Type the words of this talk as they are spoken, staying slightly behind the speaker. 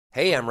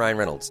Hey, I'm Ryan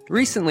Reynolds.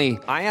 Recently,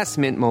 I asked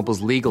Mint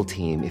Mobile's legal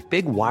team if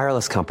big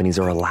wireless companies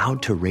are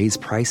allowed to raise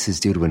prices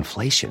due to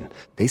inflation.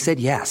 They said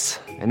yes.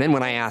 And then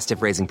when I asked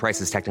if raising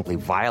prices technically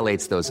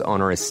violates those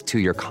onerous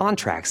two-year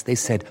contracts, they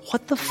said,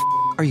 "What the f***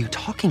 are you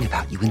talking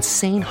about, you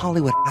insane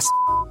Hollywood ass?"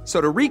 So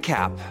to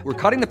recap, we're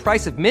cutting the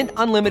price of Mint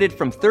Unlimited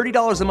from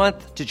 $30 a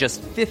month to just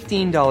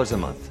 $15 a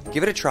month.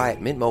 Give it a try at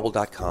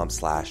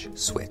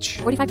mintmobile.com/switch.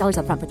 $45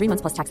 up front for 3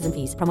 months plus taxes and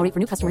fees. Promo rate for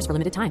new customers for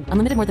limited time.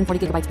 Unlimited more than 40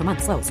 gigabytes per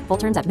month. Slows full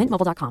terms at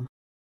mintmobile.com.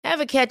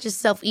 Ever catch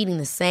yourself eating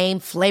the same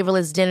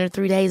flavorless dinner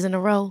 3 days in a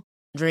row?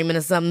 Dreaming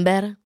of something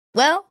better?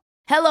 Well,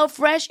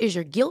 HelloFresh is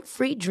your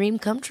guilt-free dream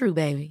come true,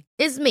 baby.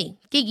 It's me,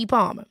 Keke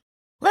Palmer.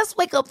 Let's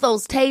wake up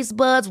those taste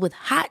buds with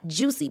hot,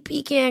 juicy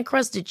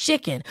pecan-crusted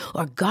chicken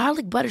or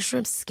garlic butter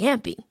shrimp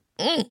scampi.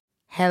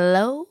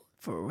 Hello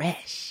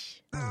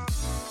Fresh.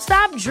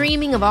 Stop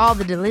dreaming of all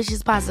the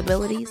delicious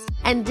possibilities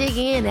and dig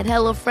in at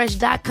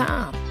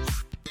HelloFresh.com.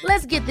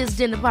 Let's get this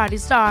dinner party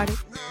started.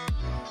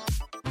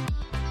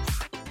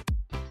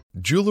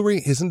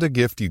 Jewelry isn't a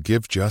gift you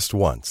give just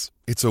once.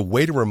 It's a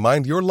way to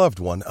remind your loved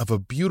one of a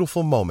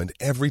beautiful moment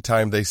every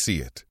time they see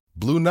it.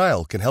 Blue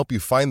Nile can help you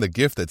find the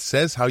gift that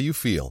says how you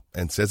feel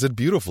and says it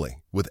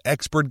beautifully, with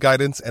expert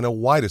guidance and a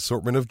wide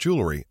assortment of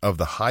jewelry of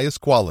the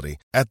highest quality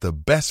at the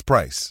best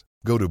price.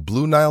 Go to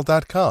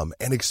BlueNile.com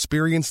and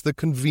experience the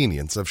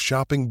convenience of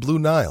shopping Blue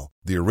Nile,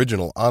 the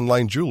original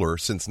online jeweler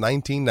since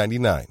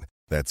 1999.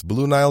 That's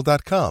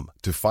BlueNile.com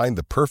to find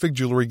the perfect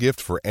jewelry gift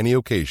for any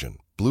occasion.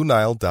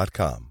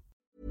 BlueNile.com.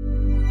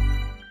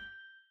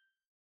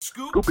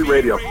 Scoopy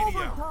Radio.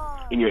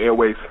 In your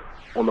airways,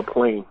 on the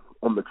plane,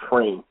 on the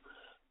train.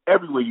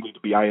 Everywhere you need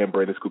to be. I am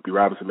Brandon Scoopy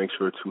Robinson. Make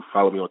sure to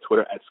follow me on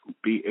Twitter at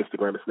ScoopB,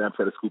 Instagram and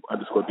Snapchat at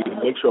Scoop_B. And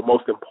make sure,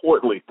 most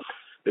importantly,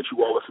 that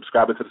you all are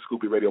subscribing to the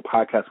Scoopy Radio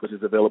podcast, which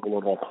is available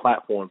on all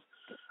platforms: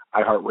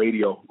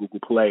 iHeartRadio,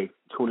 Google Play,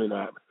 TuneIn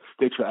app,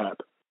 Stitcher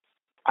app,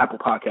 Apple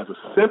Podcasts, or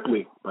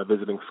simply by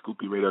visiting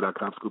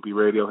ScoopyRadio.com. Scoopy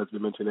Radio has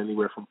been mentioned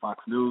anywhere from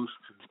Fox News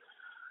to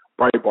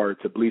Breitbart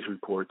to Bleacher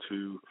Report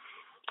to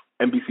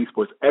NBC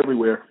Sports,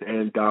 everywhere.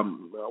 And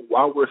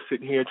while we're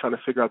sitting here trying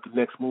to figure out the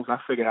next moves, I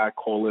figured I'd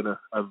call in a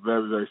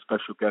very, very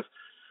special guest,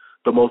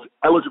 the most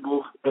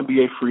eligible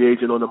NBA free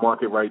agent on the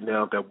market right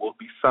now that will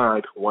be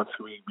signed once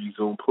we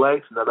resume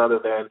play, none other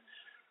than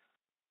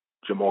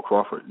Jamal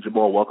Crawford.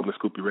 Jamal, welcome to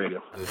Scoopy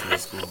Radio.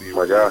 Oh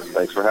my God,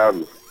 thanks for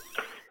having me.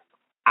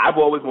 I've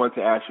always wanted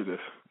to ask you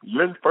this.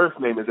 Your first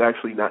name is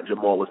actually not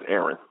Jamal, it's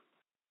Aaron.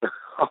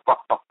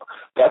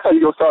 That's how you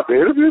gonna start the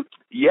interview?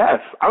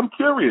 Yes, I'm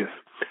curious.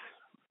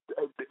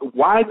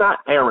 Why not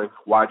Aaron?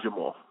 Why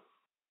Jamal?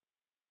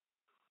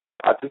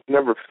 I just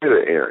never fit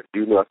at Aaron.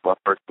 Even though that's my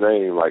first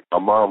name, like my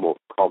mom will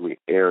call me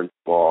Aaron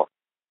Jamal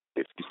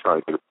if she's trying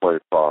to get a point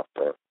across,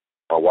 or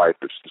my wife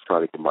if she's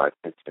trying to get my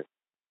attention.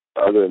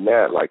 Other than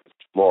that, like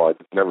Jamal, it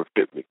just never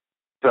fit me.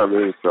 You know what I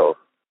mean? So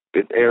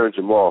it's Aaron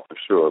Jamal for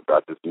sure, but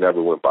I just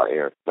never went by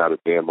Aaron. Not a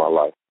day in my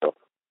life. So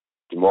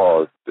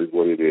Jamal is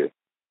what it is.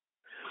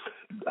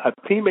 Have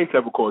teammates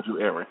ever called you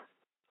Aaron?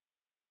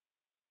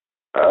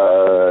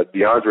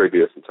 DeAndre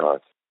did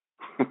sometimes.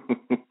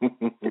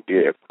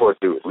 Yeah, of course,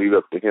 it would lead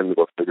up to him to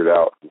go figure it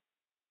out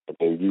and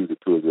then use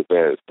it to his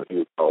advantage. But he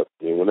would call it.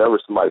 And whenever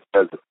somebody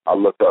says it, I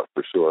look up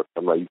for sure.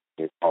 I'm like, you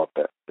can't call it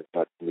that. It's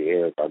not to me,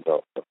 Aaron. I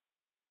know. So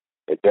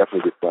it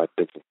definitely gets my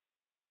attention.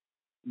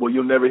 Well,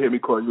 you'll never hear me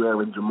call you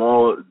Aaron.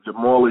 Jamal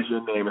is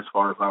your name as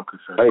far as I'm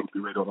concerned. Thank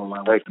you. Radio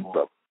Online Thank Jamal.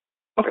 you,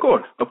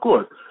 Of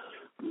course.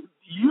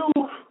 You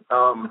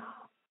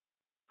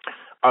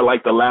are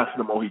like the last of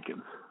the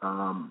Mohicans.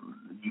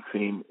 You've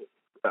seen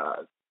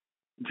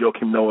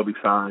Joakim Noah be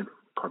signed,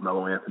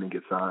 Carmelo Anthony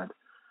get signed.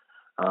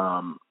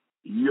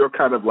 You're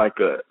kind of like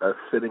a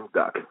sitting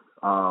duck,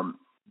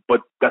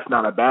 but that's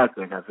not a bad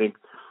thing. I think,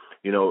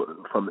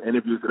 from the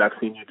interviews that I've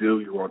seen you do,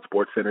 you were on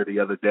SportsCenter the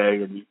other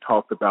day, and you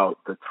talked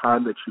about the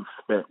time that you've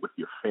spent with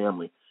your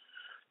family.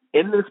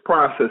 In this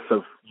process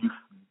of you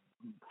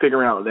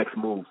figuring out next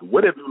moves,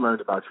 what have you learned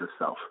about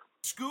yourself?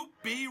 Scoop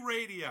B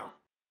Radio.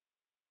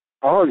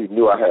 I already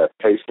knew I had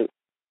patience,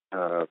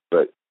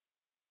 but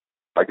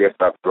I guess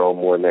I've grown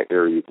more in that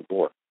area even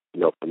more.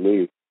 For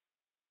me,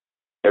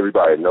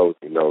 everybody knows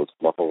me knows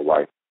my whole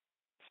life,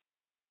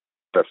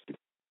 especially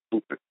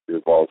hooping, it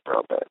revolves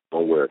around that,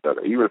 one way or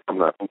another. Even if I'm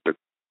not hooping,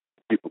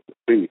 people can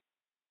see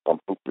I'm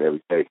hooping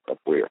every day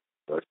somewhere.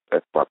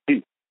 That's my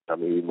peak. I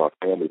mean, even my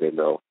family, they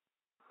know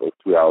those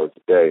 2 hours a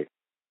day,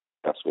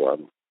 that's where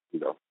I'm,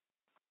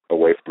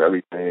 away from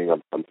everything.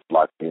 I'm just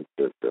locked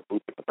into the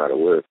hooping no matter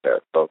where it's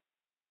at. So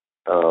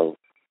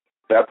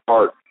that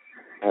part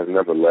has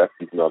never left,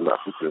 even though I'm not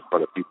hooping in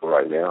front of people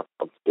right now.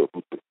 I'm still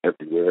hooping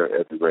everywhere,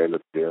 every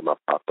random gym I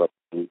pop up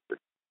and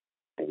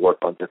work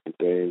on different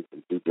things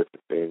and do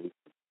different things.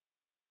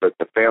 But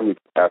the family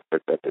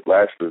aspect of it,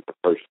 last year was the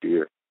first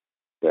year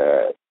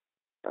that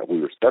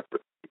we were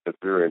separate because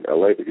we were in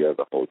LA together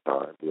the whole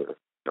time. We were,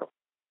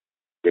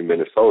 in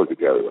Minnesota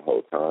together the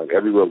whole time.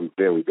 Everywhere we've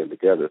been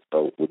together.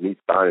 So with me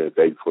signing the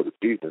day before the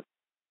season,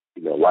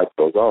 life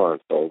goes on.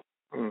 So,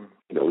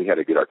 we had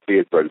to get our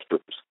kids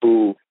registered for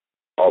school,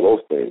 all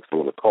those things. So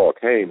when the call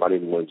came, I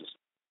didn't want to just,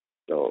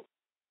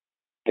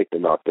 take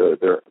them out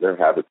their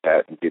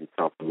habitat and getting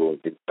comfortable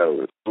and getting settled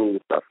in school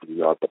and stuff,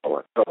 and out there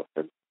by myself.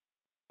 And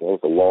it was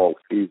a long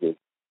season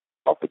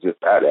off of just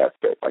that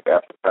aspect. Like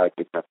after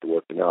practice, after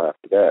working out,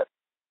 after that,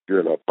 you're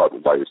in an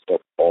apartment by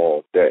yourself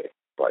all day.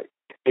 Like,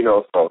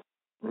 so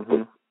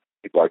what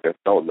people, I guess,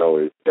 don't know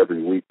is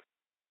every week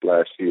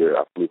last year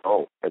I flew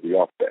home every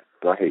off day.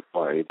 And I hate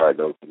flying. Anybody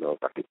knows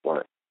I hate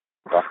flying.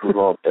 So I flew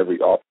home every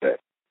off day.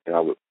 And I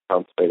would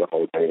come stay the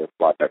whole day and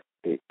fly back to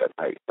Phoenix that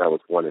night. That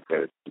was one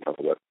advantage on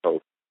the West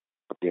Coast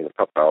of being a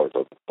couple hours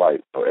of the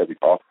flight. So every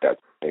off day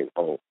I came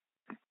home.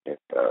 And,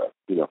 that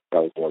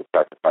was one of the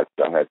sacrifices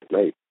I had to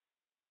make.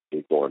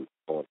 Going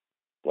on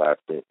last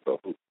day. So,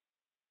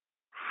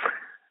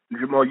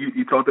 Jamal,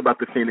 you talked about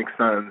the Phoenix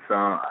Suns.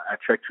 I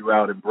checked you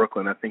out in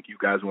Brooklyn. I think you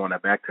guys were on a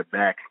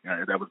back-to-back.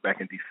 That was back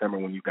in December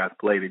when you guys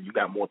played, and you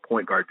got more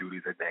point guard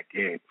duties at that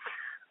game.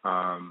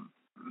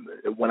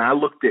 When I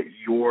looked at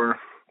your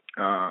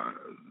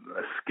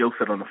skill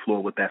set on the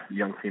floor with that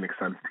young Phoenix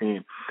Suns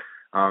team,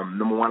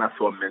 number one, I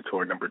saw a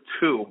mentor. Number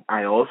two,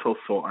 I also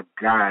saw a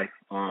guy.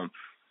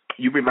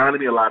 You reminded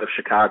me a lot of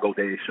Chicago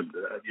days,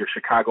 your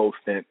Chicago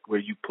stint, where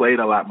you played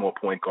a lot more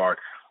point guard.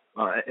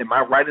 Am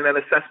I right in that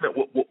assessment?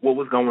 What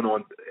was going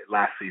on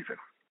last season?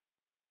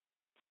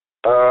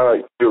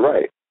 You're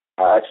right.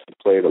 I actually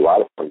played a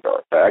lot of point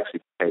guard. That actually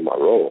became my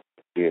role,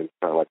 being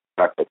kind of like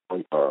a backup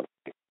point guard.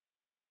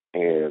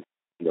 And,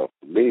 for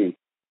me,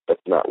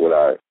 that's not what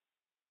I,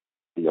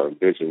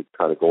 envisioned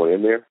kind of going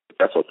in there. But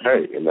that's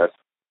okay, and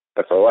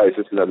that's all right. It's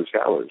just another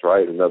challenge,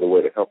 right? Another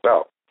way to help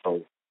out.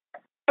 So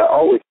I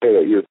always say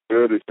that you're as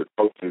good as your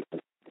coaches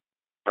and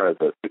kind of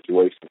the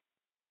situation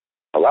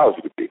allows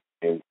you to be.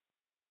 And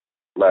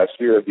last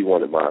year, he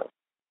wanted my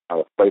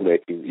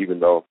playmaking, even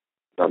though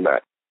I'm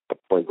not a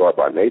point guard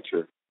by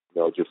nature.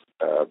 Just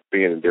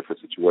being in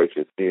different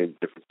situations, seeing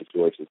different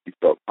situations, he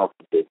felt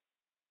comfortable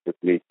with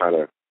me kind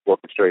of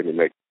orchestrating and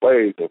making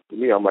plays. And for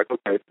me, I'm like,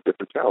 okay, it's a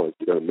different challenge.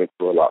 You're going to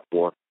mentor a lot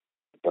more.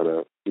 You're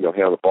going to,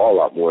 handle the ball a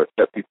lot more,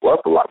 set people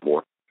up a lot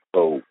more.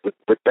 So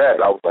with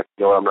that, I was like,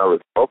 I'm not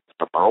really focused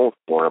on my own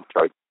scoring. I'm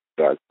trying to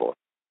get guys scoring.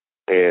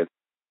 And,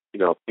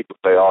 people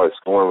say, the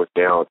scoring was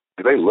down.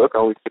 Did they look? I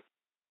only took,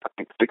 I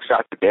think, 6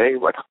 shots a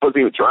game. Like, I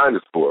wasn't even trying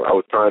to score. I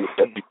was trying to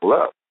set people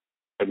up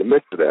in the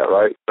midst of that,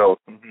 right? So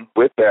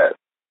with that,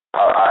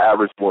 I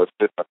averaged more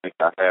assists I think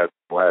I had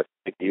the last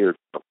 10 years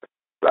or something.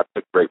 But I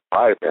took great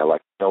pride in that.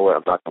 Like, I'm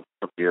not going to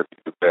come here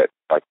because that,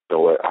 like,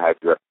 I had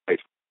the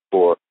reputation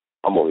for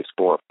I'm only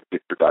scoring for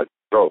 6 guys'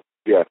 throw.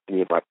 Yeah,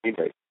 me and my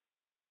teammates.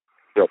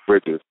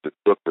 Bridges, to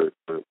Booker,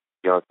 to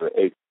DeAndre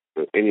Ayton,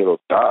 to any of those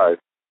guys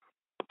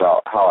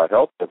about how I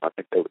helped them, I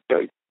think they would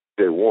tell you.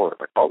 Jay Warren,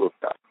 like all those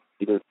guys,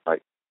 even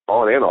like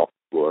on and off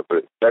the floor,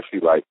 but especially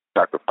like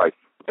sacrifice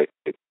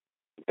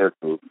their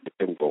group,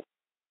 integral.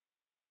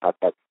 I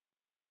thought,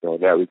 in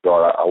that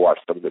regard, I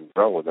watched some of them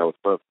grow, and that was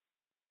fun.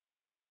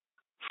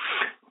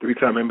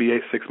 3-time NBA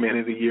Sixth Man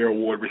of the Year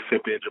award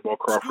recipient Jamal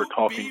Crawford,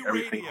 talking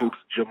everything hoops.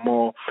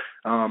 Jamal,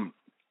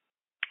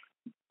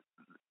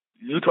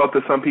 you talk to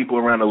some people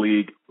around the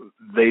league,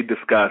 they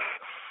discuss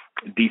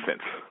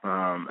defense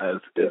as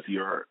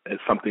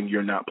something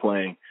you're not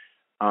playing.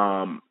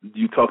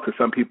 You talk to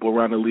some people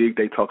around the league,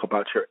 they talk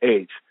about your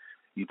age.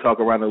 You talk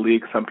around the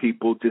league, some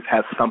people just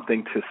have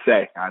something to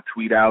say. I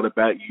tweet out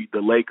about the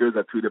Lakers,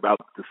 I tweet about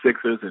the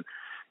Sixers, and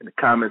in the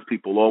comments,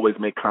 people always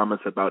make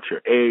comments about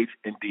your age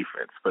and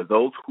defense. For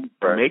those who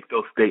make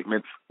those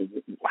statements,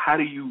 how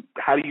do you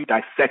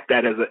dissect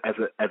that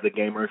as a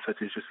gamer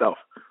such as yourself?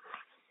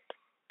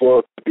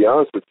 Well, to be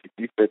honest with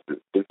you,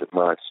 defense isn't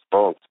my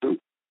strong suit.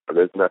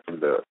 There's nothing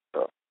to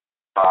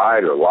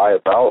hide or lie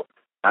about.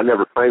 I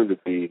never claimed to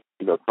be,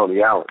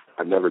 Tony Allen.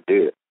 I never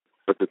did.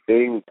 But the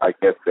thing, I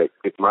guess, that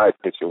gets my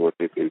attention with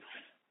it is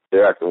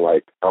they're acting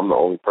like I'm the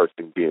only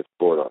person being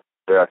scored on.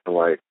 They're acting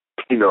like,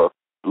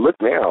 look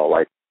now,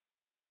 like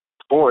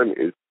scoring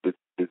is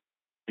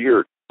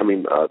geared.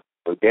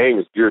 The game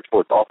is geared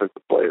towards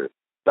offensive players.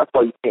 That's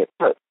why you can't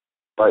touch.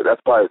 Right?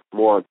 That's why it's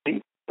more on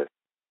defense.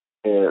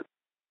 And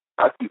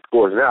I see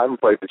scores now. I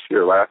haven't played this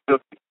year. Like, I still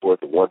see scores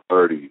at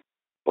 130,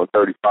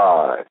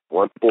 135,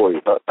 140.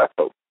 That's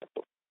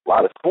a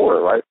lot of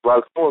scoring, right? A lot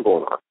of scoring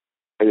going on.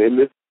 And in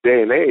this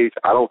day and age,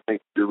 I don't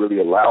think you're really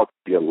allowed to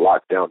be a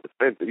lockdown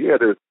defender. Yeah,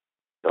 there's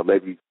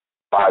maybe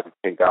 5 to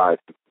 10 guys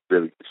who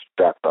really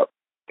strap up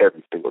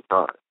every single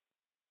time.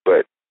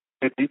 But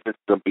good defense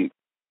is going to be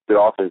good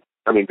offense.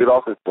 Good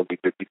offense is going to be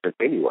good defense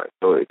anyway.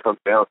 So it comes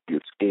down to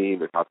your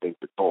scheme and how things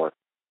are going.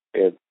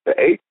 And the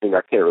age thing,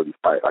 I can't really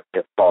fight. I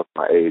can't fault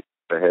my age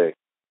and say, hey,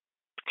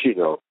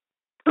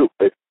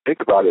 think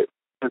about it.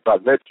 Since I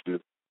met you,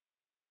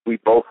 we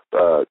both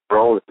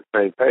grown at the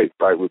same pace,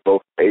 right? We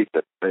both aged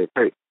at the same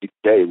pace. Each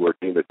day we're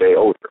getting a day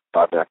older.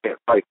 I can't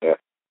fight that.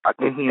 I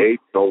think age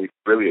is only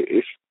really an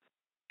issue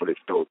when it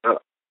shows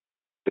up.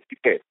 If you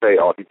can't say,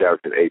 he's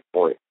averaging 8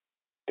 points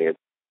and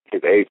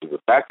his age is a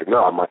factor.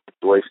 No, my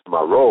situation,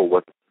 my role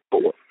wasn't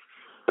 4.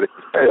 But if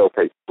you say,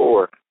 okay,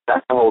 4,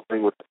 that's the whole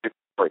thing with the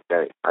 50-point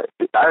game. I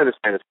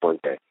understand it's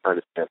point game. I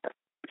understand that.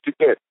 you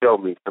can't tell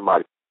me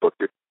somebody who scores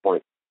 50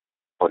 points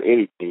on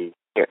any team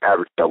can't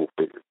average double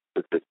figures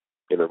if it's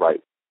in the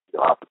right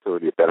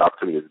opportunity, if that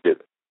opportunity is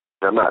given.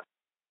 And I'm not,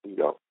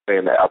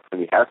 saying that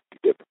opportunity has to be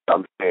given.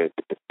 I'm just saying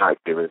if it's not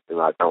given,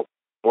 and I don't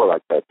more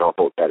like that, don't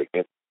hold that against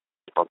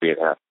me if I'm being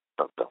asked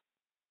something.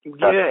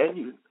 Yeah,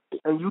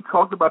 and you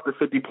talked about the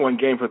 50-point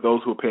game for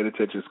those who are paying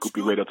attention.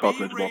 Scoopy Radio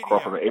talking to Jamal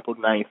Crawford on April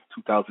 9th,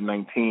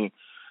 2019,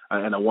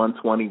 in a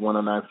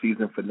 120-109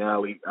 season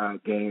finale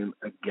game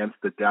against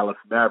the Dallas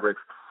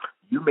Mavericks.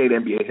 You made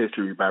NBA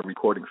history by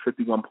recording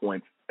 51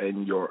 points,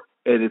 and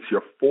it's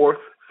your fourth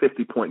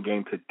 50-point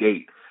game to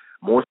date.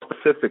 More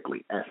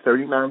specifically, at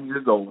 39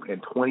 years old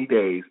and 20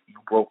 days, you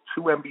broke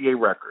two NBA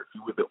records.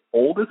 You were the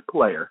oldest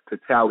player to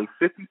tally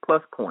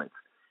 50-plus points.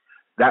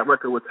 That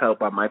record was held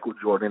by Michael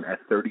Jordan at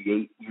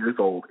 38 years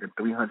old and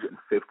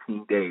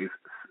 315 days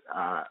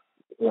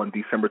on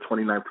December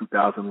 29,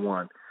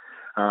 2001.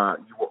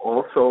 You were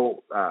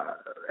also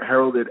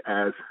heralded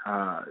as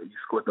you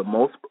scored the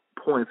most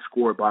points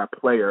scored by a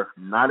player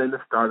not in the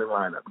starting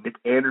lineup. Nick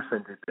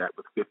Anderson did that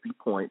with 50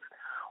 points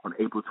on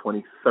April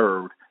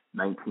 23rd,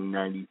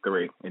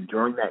 1993. And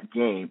during that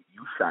game,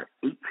 you shot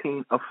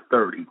 18 of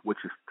 30, which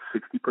is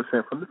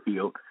 60% from the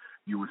field.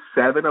 You were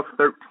 7 of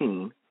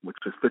 13, which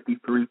is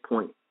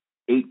 53.8%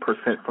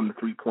 from the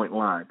three-point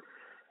line.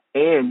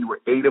 And you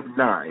were 8 of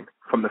 9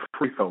 from the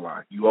free throw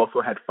line. You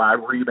also had 5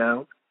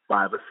 rebounds,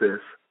 5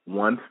 assists,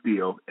 1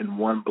 steal, and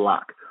 1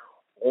 block,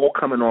 all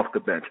coming off the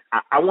bench.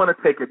 I want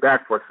to take it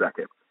back for a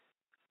second.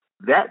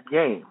 That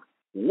game,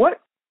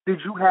 what did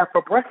you have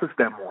for breakfast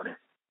that morning?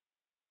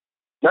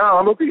 Now,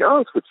 I'm going to be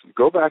honest with you.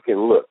 Go back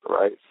and look,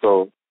 right?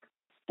 So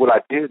what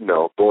I did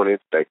know going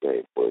into that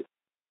game was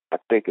I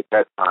think at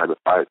that time if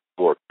I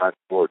scored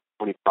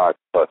 25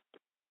 plus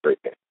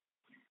straight games.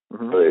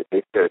 Mm-hmm. But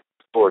they said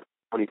scored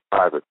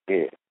 25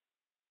 again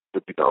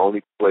to be the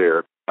only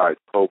player besides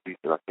Kobe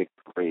and I think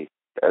Kareem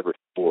to ever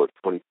scored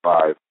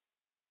 25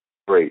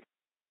 straight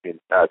in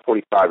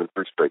 25 in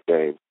 3 straight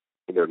games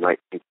in their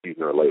 19th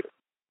season or later.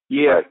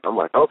 Yeah, right? I'm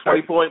like,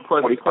 okay, 20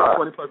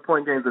 plus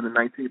point games in the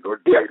 19th or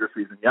later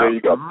season. Yeah,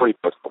 you got 20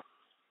 plus points.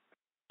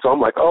 So I'm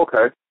like,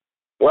 okay,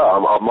 well,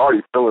 I'm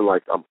already feeling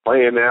like I'm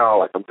playing now,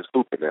 like I'm just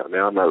hooping now.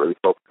 Now I'm not really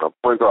focused on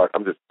point guard.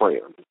 I'm just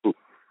playing. I'm just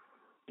hooping.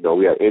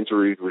 We had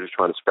injuries. We're just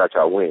trying to scratch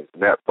our wins.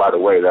 And that, by the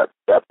way, that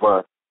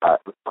month,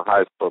 was my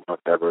highest score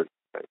month ever.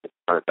 It's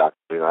kind of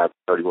documented. I have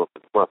 31 for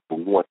the month, but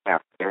we won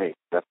half the game.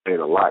 That's saying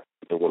a lot.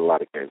 We didn't win a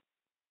lot of games.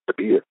 But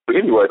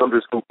anyways, I'm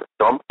just hooping.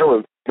 So I'm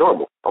feeling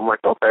normal. I'm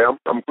like, okay,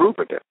 I'm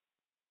grooving it.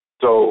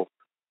 So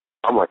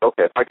I'm like,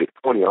 okay, if I get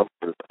 20, I'm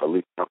going to at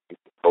least something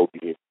for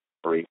Kobe and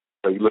Kareem.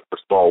 So you look for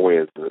small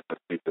wins and the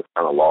season's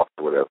kind of lost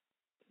or whatever.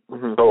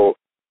 Mm-hmm. So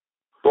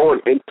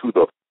going into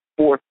the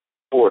fourth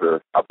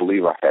quarter, I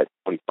believe I had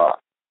 25.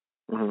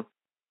 Mm-hmm.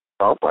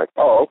 So I'm like,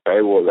 oh,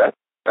 okay, well,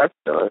 that's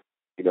done.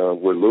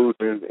 We're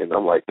losing, and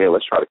I'm like, man,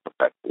 let's try to come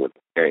back and win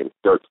the game.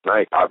 Dirk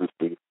night,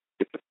 obviously,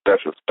 it's a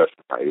special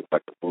night. It's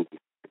like a movie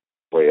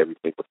where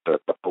everything was done,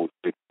 the whole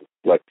big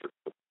lecture,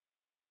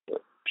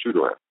 shoot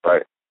around,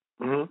 right?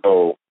 Mm-hmm.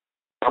 So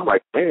I'm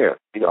like, man,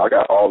 I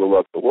got all the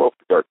love in the world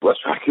for Dirk. Let's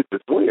try to get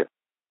this win,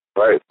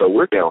 right? So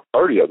we're down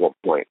 30 at one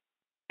point,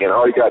 and I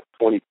already got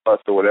 20 plus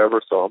or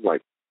whatever, so I'm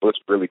like, let's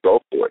really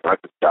go for it. And I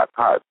just got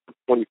high from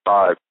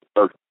 25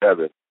 to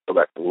 37. Go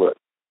back and look.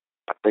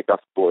 I think I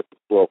scored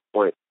 12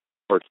 points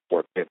first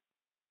 4 minutes.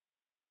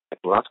 And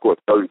when I scored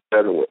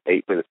 37 with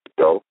 8 minutes to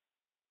go,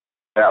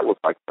 that was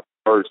like the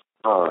first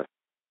time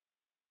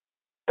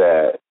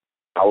that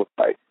I was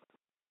like,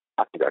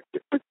 I think I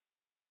get it.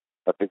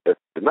 I think that's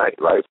the night,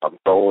 right? So I'm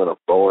going,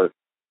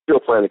 still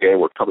playing the game.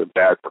 We're coming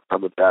back.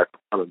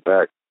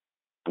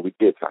 And we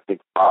get to, I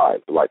think,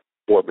 5, like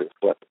 4 minutes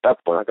left. At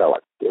that point, I got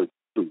like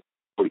 42,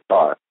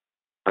 45.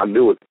 I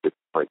knew it was a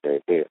 50-point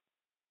game then.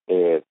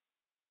 And,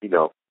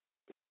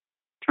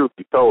 truth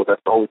be told,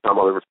 that's the only time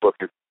I've ever scored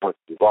 50 points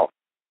in golf.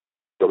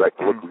 Go back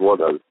and look at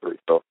one of the 3.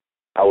 So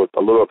I was a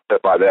little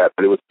upset by that,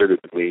 but it was bigger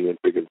than me and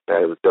bigger than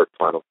that. It was Dirk's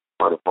final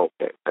home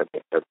game.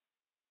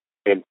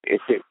 And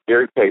it's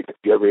Gary Payton, if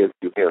you ever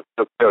interview him,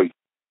 he'll tell you,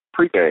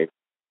 pregame,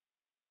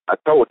 I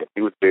told him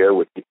he was there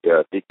with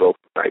Nico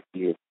from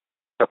Nike and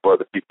a couple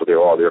other people. They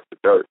were all there for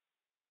Dirk.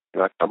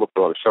 And I'm going to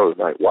put on a show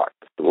tonight. Watch.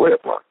 It's the way of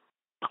mine.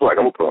 I'm like,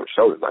 I'm going to put on a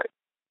show tonight.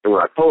 And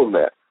when I told him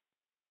that,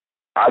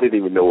 I didn't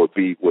even know what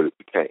it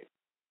became.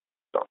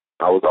 So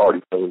I was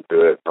already feeling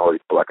good. I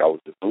already felt like I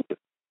was just hooping.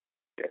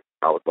 And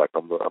I was like,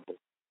 I'm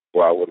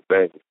where I would have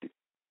been.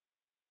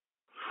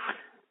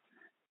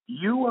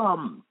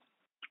 You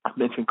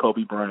mentioned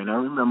Kobe Bryant. I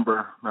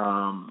remember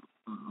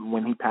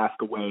when he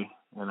passed away,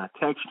 and I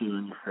texted you,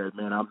 and you said,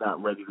 man, I'm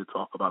not ready to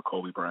talk about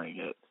Kobe Bryant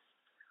yet.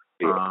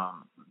 Yeah.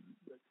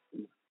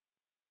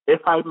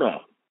 If I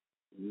may,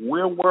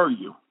 where were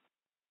you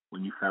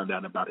when you found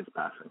out about his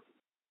passing?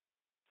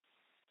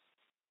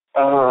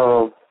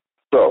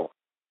 So,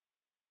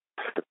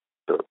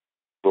 the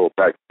little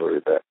backstory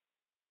of that.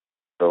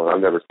 So I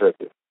never said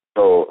this.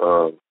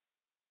 So,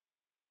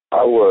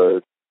 I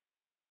was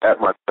at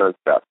my son's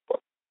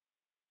basketball,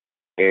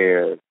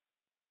 and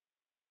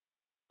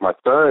my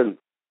son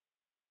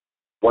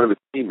one of his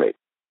teammates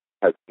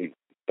has a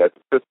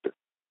sister,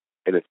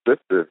 and his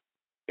sister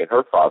and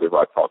her father, who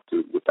I talked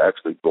to, was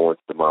actually going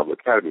to the Mamba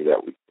Academy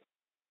that week.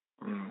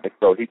 And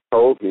so he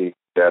told me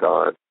that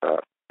on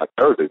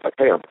Thursday, he's like,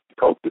 hey, I'm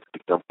coach this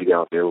week. I'm be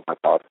down there with my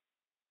daughter.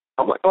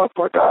 I'm like, oh, that's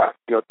my guy.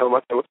 Tell him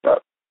I said, what's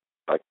up?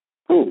 Like,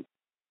 cool.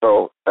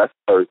 So that's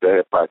Thursday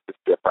at practice.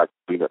 They practice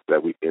being up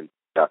that weekend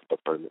basketball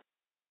tournament.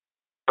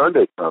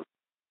 Sunday comes,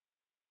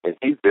 and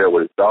he's there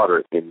with his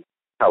daughter in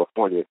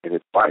California, and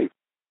his wife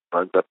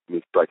runs up to me.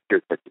 She's like,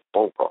 here, take this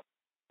phone call.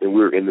 And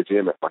we were in the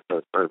gym at my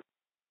son's tournament,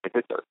 at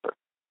his son's tournament.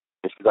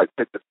 And she's like,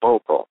 take this phone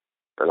call.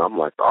 And I'm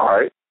like, all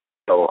right.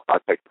 So I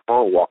take the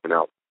phone walking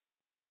out.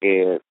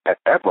 And at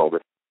that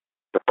moment,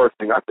 the first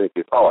thing I think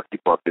is, oh, I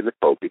keep bumping into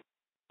Kobe.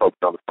 Kobe's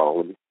on the phone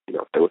with me,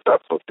 say what's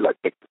up. So she like,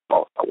 take this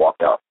call. I walk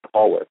out the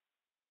hallway.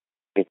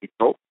 And he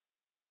told me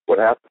what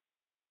happened.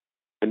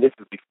 And this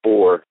is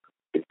before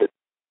it hit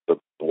the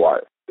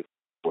wire.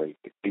 When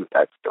he was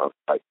actually on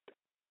site.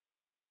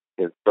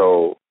 And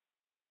so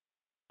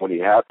when he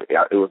happened,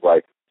 it was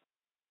like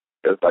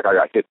I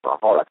got hit in my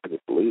heart. I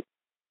couldn't believe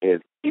it.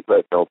 And he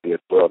let know me as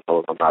well,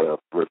 knows I'm not a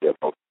really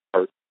emotional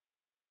person.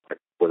 Like,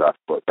 whether I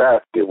score a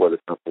basket, whether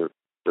something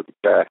really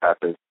bad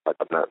happens, like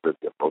I'm not really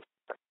emotional.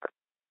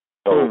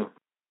 So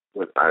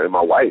when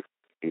my wife,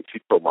 and she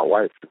told my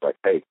wife, she's like,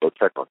 hey, go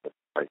check on him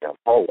right down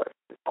the hallway.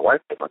 And my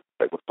wife came up and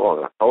said, what's wrong?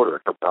 And I told her,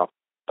 and her mouth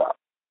stopped.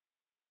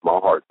 My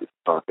heart just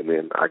sunk, and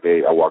then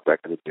I walked back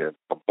in the gym.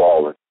 I'm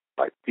bawling.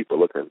 Like, people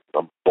looking,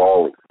 I'm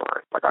bawling,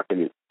 crying. Like, I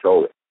couldn't even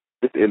control it.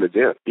 Just in the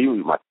gym.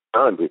 Even my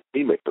son, his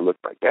teammates are looking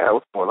like, Dad,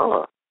 what's going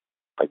on?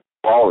 Like,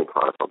 bawling,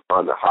 crying. So I'm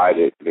trying to hide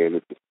it, and then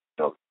it's just,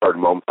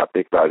 certain moments I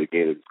think about it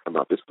again, it just comes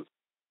out. This was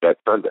that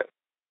Sunday.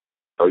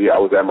 So, yeah, I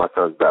was at my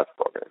son's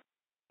basketball game.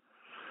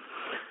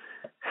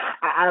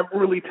 I've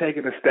really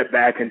taken a step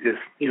back and just,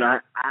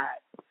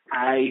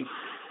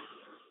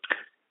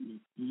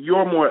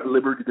 you're more at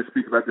liberty to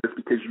speak about this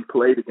because you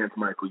played against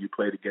Michael, you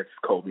played against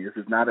Kobe. This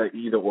is not an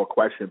either-or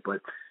question,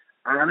 but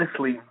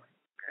honestly,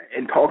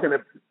 in talking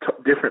to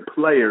different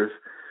players,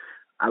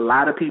 a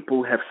lot of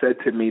people have said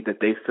to me that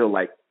they feel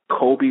like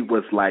Kobe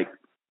was like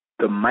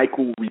the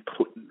Michael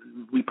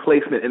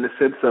replacement in the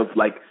sense of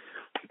like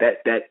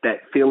that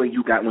feeling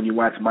you got when you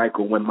watched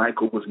Michael when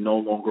Michael was no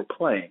longer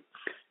playing.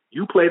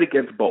 You played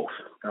against both.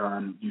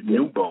 You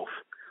knew both.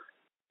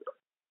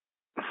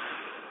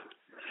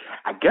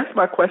 I guess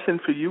my question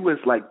for you is,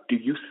 like, do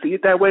you see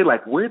it that way?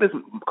 Like, where does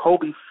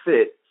Kobe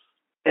fit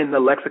in the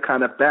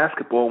lexicon of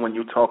basketball when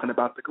you're talking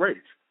about the greats?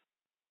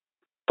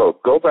 So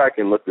go back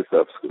and look this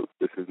up, Scoop.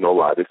 This is no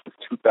lie. This is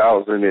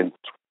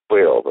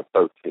 2012 or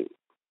 13.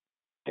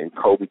 And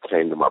Kobe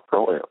came to my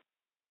pro-am.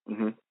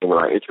 Mm-hmm. And when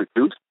I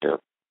introduced him,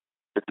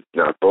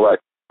 now go back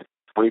to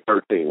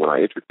 2013, when I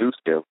introduced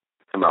him,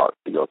 come out,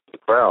 to the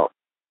crowd,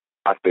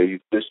 I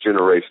said, this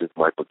generation's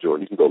Michael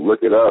Jordan. You can go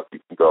look it up. You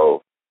can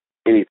go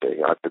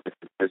anything. I said,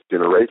 this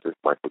generation's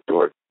Michael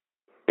Jordan.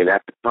 And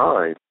at the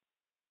time,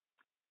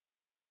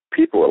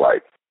 people were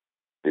like,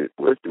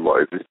 where's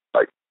Jamal? Is this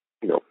like,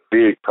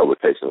 big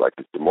publications like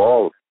this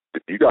Jamal?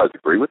 Do you guys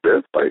agree with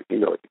this? Like,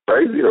 is he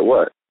crazy or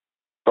what?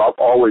 So I've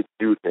always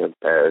viewed him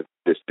as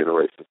this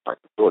generation's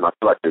Michael Jordan. I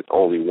feel like there's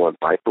only one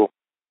Michael,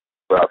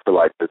 but I feel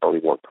like there's only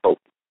one Kobe.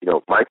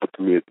 Michael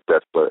to me is the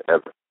best player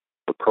ever.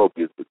 But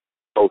Kobe is the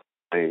closest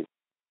thing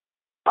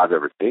I've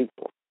ever seen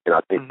to him. And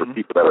I think for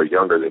people that are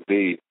younger than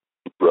me,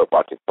 who grew up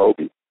watching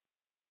Kobe,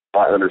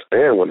 I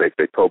understand when they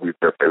say Kobe is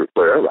their favorite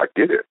player ever. I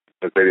get it.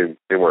 Because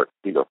they weren't,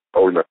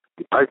 old enough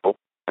to be Michael,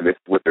 and this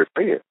is what they're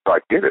saying. So I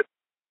get it.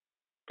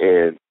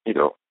 And,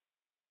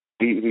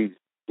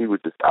 he was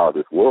just out of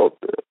this world.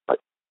 Like,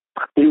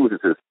 he was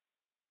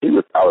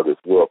out of this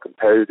world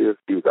competitive.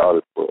 He was out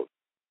of this world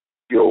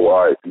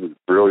skill-wise. He was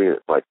brilliant.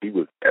 Like, he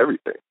was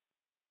everything.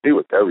 He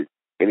was everything.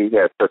 And he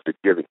had such a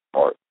giving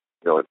heart.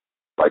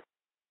 Like,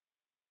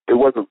 it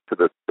wasn't to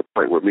the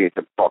point where me and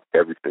him talked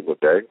every single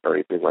day or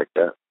anything like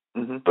that.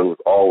 Mm-hmm. But it was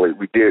always,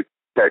 we did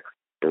text,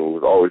 and it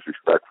was always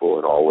respectful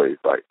and always,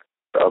 like,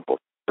 the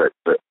utmost respect.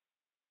 But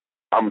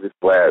I'm just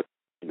glad,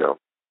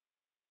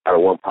 out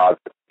of one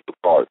positive, people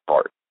saw his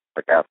heart.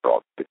 Like, after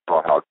all, they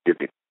saw how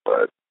giving,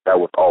 but that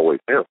was always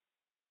him.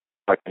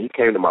 Like, when he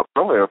came to my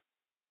program,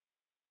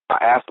 I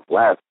asked him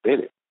last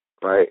minute,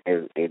 right,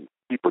 and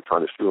people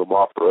trying to shoot him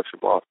off or rush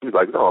him off. He was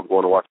like, no, I'm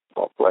going to watch the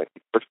ball play.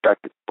 He pushed back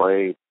his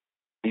plane.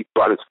 He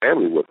brought his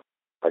family with him.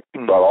 Like, he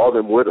brought all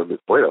them with him as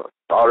well. His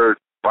daughter,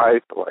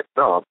 wife, like,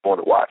 no, I'm going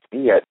to watch.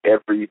 He had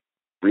every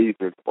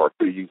reason or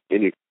could use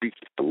any excuse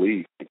to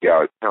leave to get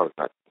out of town and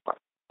not to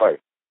play.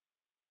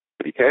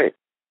 But he came.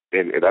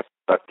 And that's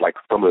like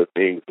some of the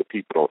things that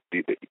people don't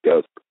see that he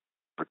does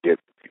for giving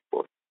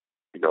people.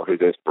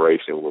 His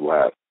inspiration will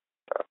last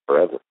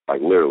forever.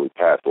 Like, literally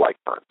past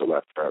lifetimes will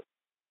last forever.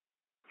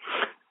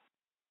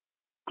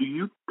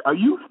 Are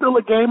you still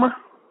a gamer?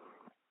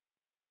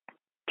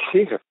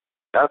 Yeah,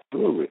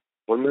 absolutely.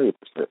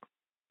 1,000,000%.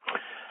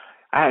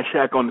 I had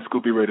Shaq on the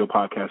Scoopy Radio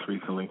podcast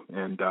recently,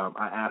 and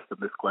I asked him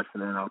this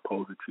question, and I'll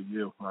pose it to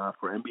you.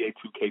 For NBA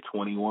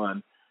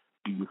 2K21,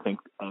 do you think,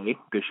 A,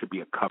 there should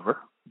be a cover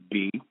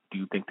B, do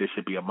you think there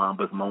should be a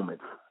Mamba's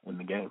moment in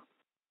the game?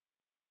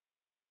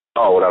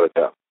 Oh, without a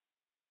doubt.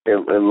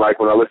 And like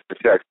when I listen to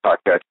Shaq's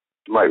podcast,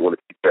 you might want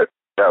to keep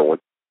that one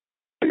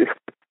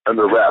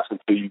under wraps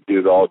until you get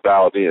it all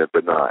dialed in.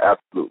 But no,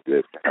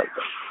 absolutely.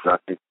 And I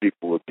think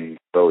people would be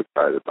so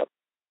excited about it,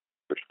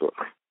 for sure.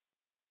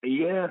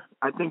 Yeah,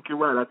 I think you're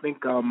right. I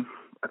think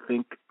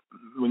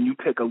when you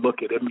take a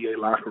look at NBA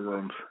locker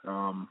rooms,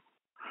 I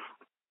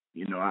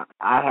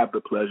have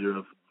the pleasure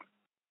of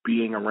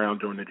being around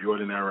during the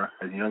Jordan era,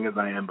 as young as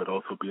I am, but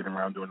also being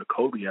around during the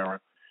Kobe era.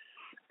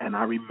 And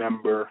I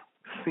remember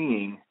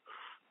seeing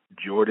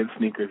Jordan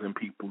sneakers in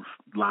people's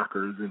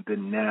lockers, and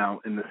then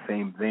now in the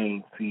same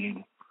vein,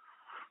 seeing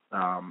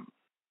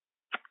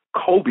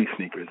Kobe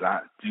sneakers.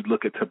 You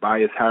look at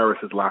Tobias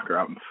Harris's locker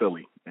out in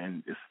Philly,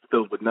 and it's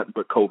filled with nothing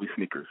but Kobe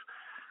sneakers.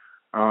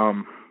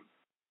 Do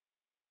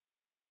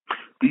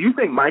you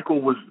think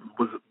Michael was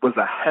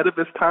ahead of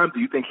his time?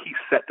 Do you think he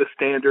set the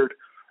standard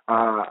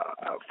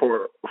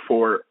for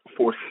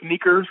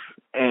sneakers?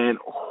 And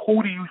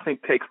who do you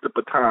think takes the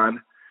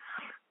baton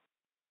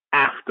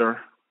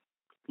after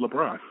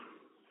LeBron?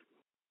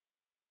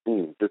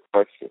 Good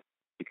question.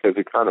 Because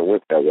it kind of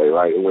went that way,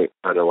 right? It went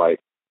kind of like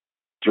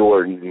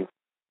Jordan,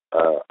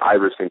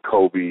 Iverson,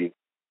 Kobe,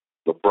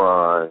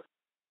 LeBron,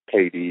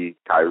 KD,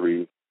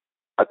 Kyrie.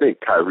 I think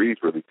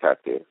Kyrie's really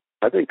tapped in.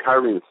 I think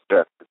Kyrie and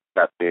Steph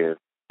tapped in,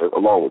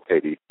 along with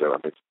KD. So I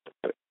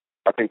mentioned,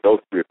 I think those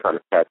three are kind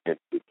of tapped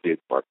into the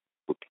kids' market.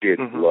 Where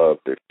kids love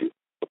their kids.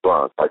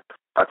 LeBron, like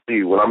I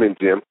see when I'm in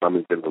gyms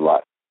a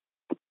lot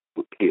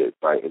with kids,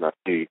 right? And I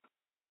see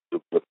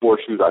the four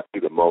shoes I see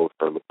the most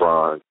are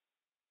LeBron,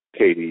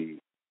 KD,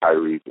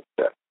 Kyrie, and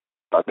Steph.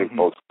 I think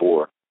those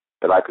four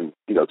that I can,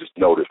 just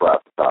notice right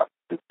off the top.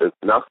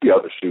 And I'll see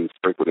other shoes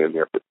sprinkled in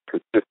there, but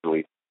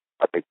consistently,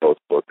 I think those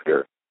four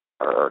pairs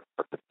are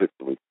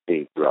consistently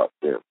seen throughout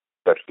them,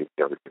 especially in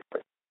the younger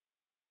generation.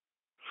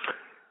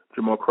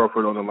 Jamal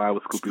Crawford on the line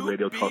with Scoop B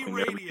Radio, talking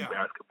everything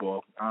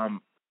basketball.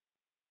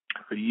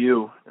 For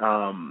you,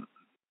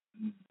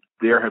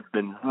 there have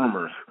been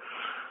rumors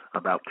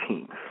about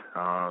teams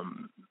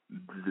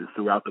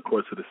throughout the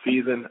course of the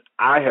season.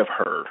 I have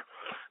heard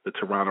the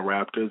Toronto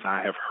Raptors.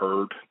 I have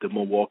heard the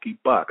Milwaukee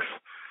Bucks.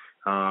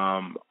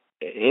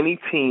 Any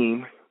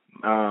team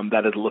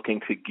that is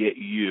looking to get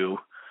you,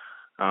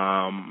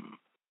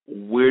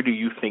 where do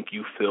you think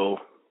you feel?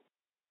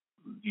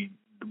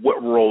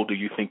 What role do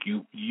you think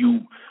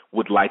you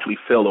would likely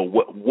fill, or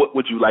what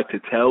would you like to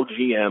tell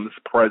GMs,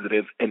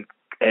 presidents, and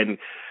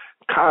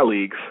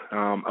colleagues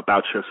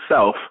about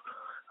yourself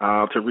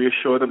to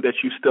reassure them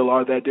that you still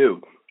are that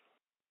dude?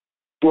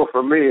 Well,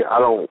 for me, I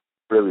don't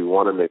really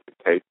want to make the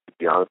case, to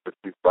be honest with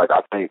you. Like,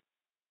 I think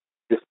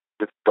just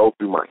go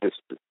through my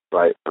history,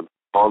 right? I'm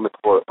on the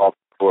court, off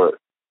the court,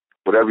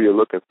 whatever you're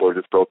looking for,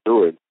 just go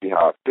through it and see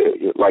how it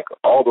fit. Like,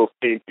 all those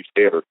teams you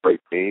said are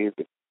great teams,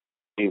 and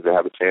teams that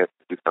have a chance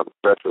to do something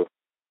special.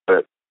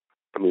 But,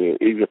 I mean,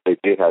 even if they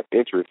did have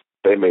interest,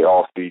 they may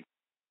all see,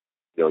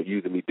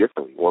 using me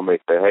differently. One may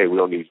say, hey, we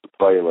don't need you to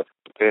play unless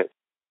it's the bench.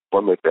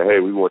 One may say, hey,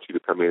 we want you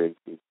to come in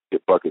and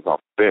get buckets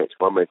off the bench.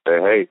 One may say,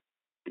 hey,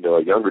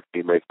 a younger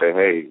team may say,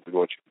 hey, we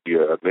want you to be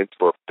a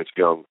mentor for this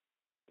young,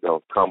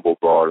 combo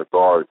guard or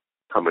guard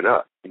coming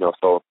up.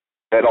 So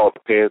that all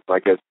depends. I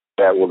guess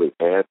that will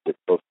advance if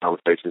those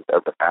conversations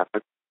ever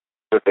happen.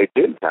 But if they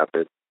didn't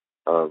happen,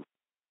 to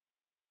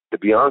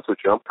be honest with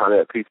you, I'm kind of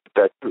at peace with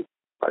that too.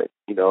 Like,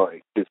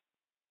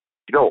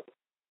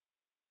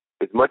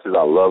 as much as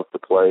I love to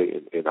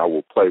play and I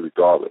will play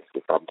regardless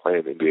if I'm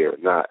playing NBA or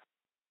not,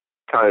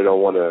 kind of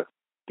don't want to,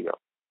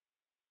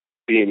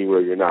 be anywhere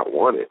you're not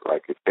wanted.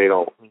 Like, if they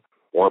don't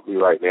want me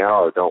right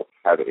now or don't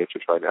have an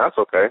interest right now, that's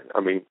okay.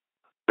 I mean,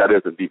 that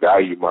doesn't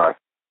devalue my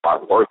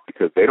work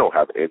because they don't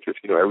have an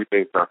interest.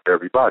 Everything's not for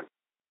everybody.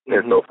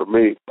 And so for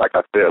me, like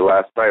I said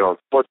last night on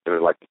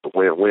SportsCenter, like, it's a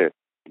win-win,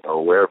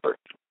 wherever.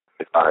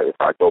 If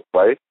I go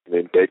play and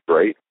then get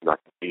great and I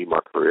continue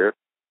my career,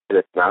 and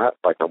if not,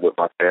 like, I'm with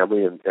my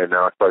family and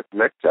now I start the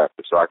next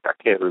chapter. So I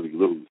can't really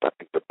lose. I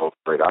think they're both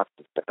great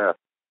options to have.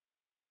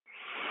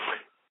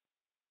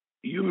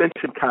 You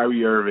mentioned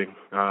Kyrie Irving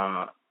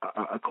a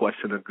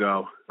question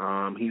ago.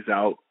 He's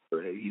out.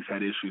 He's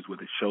had issues with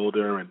his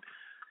shoulder, and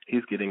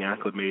he's getting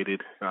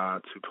acclimated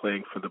to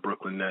playing for the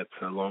Brooklyn Nets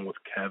along with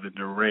Kevin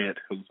Durant,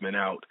 who's been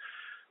out.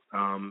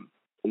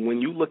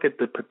 When you look at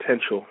the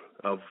potential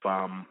of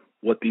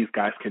what these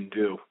guys can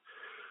do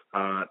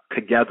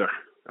together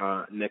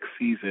next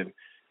season,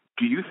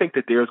 do you think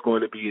that there's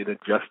going to be an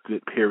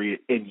adjustment period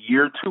in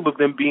year 2 of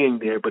them being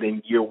there, but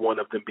in year 1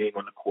 of them being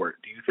on the court?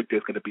 Do you think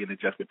there's going to be an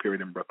adjustment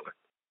period in Brooklyn?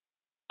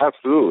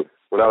 Absolutely,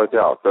 without a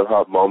doubt. They'll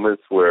have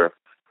moments where,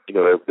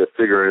 they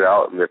figure it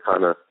out and they're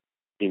kind of,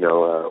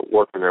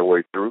 working their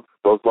way through.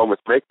 Those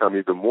moments may come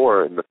even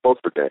more in the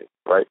closer games,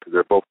 right? Because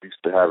they're both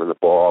used to having the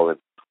ball and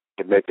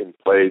making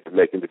plays and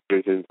making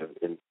decisions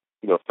and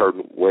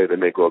certain way they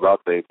may go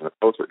about things in a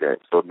closer game.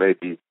 So it may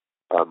be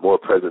more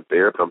present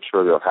there, but I'm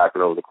sure they'll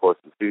happen over the course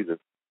of the season.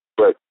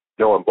 But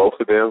knowing both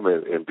of them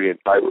and being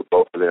tight with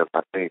both of them,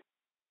 I think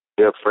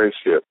their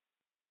friendship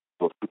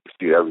will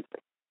see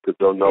everything because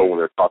they'll know when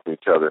they're talking to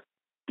each other,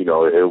 it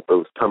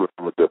was coming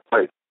from a good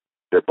place.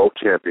 They're both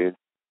champions.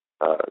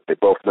 They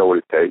both know what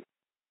it takes.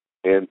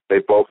 And they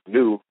both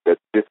knew that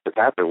this could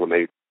happen when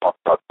they talked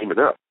about teaming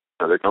up.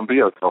 Now, they're going to be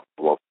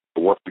uncomfortable.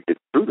 But once we get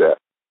through that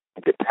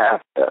and get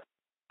past that,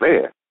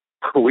 man,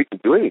 we can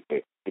do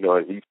anything.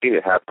 And you've seen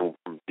it happen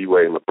from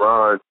D-Wade and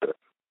LeBron to,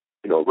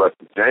 Russ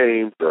and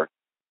James. Or,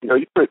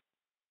 you put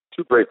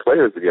two great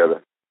players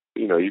together,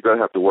 you're going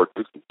to have to work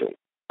through some things,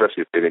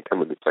 especially if they didn't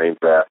come in the same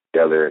draft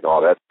together and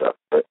all that stuff.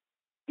 But,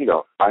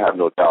 I have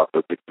no doubt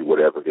they'll get through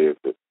whatever it is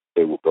that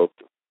they will go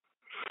through.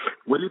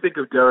 What do you think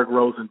of Derrick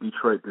Rose in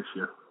Detroit this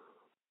year?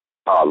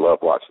 I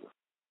love watching him.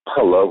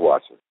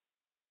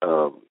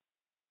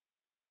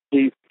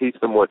 He's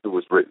someone who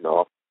was written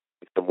off.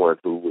 He's someone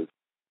who was,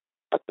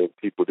 I think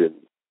people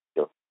didn't,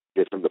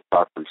 give him the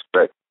proper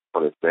respect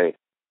on his name.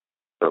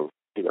 So,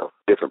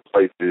 different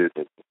places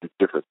and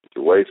different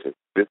situations.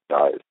 This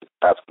guy is just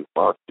absolute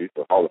monster. He's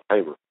a Hall of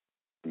Famer.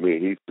 I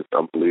mean, he's just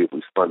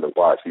unbelievably fun to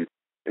watch. He's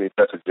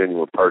such a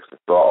genuine person.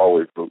 So I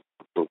always root.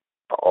 I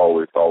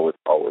always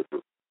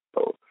root.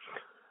 So,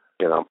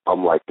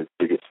 I'm like his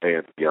biggest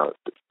fan, to be honest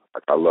with you.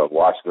 Like, I love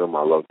watching him.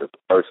 I love him as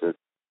a person.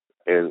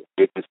 And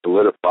it just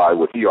solidified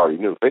what he already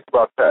knew. Think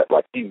about that.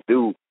 Like, he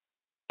knew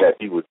that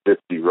he was this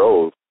D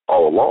Rose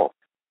all along.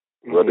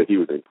 Mm-hmm. Whether he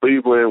was in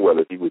Cleveland,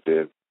 whether he was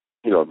in,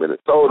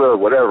 Minnesota,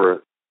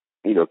 whatever,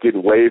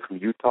 getting waived from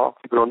Utah,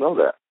 people don't know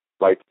that.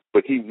 Like,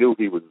 but he knew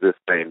he was this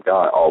same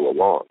guy all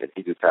along. And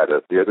he just had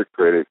to be other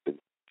critics and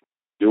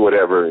do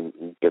whatever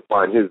and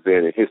find his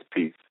zen and his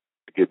peace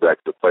to get back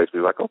to the place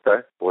where he's like,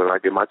 okay, when I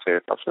get my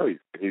chance, I'll show you.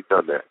 And he's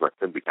done that. And I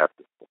couldn't be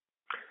happy.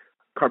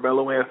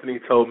 Carmelo Anthony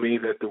told me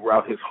that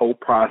throughout his whole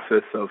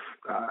process of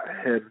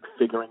him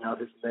figuring out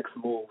his next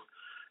move,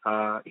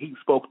 he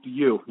spoke to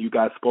you. You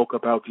guys spoke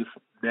about just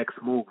next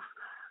moves.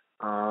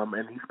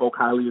 And he spoke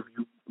highly of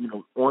you,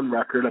 on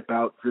record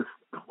about just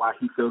why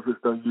he feels as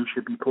though you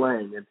should be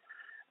playing. And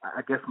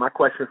I guess my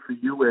question for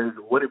you is,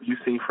 what have you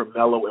seen from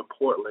Melo in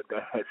Portland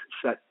that has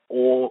shut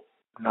all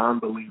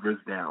non-believers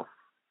down?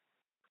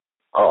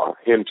 Oh,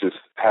 him just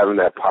having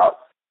that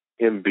pop,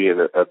 him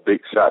being a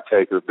big shot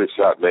taker, a big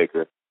shot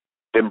maker,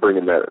 him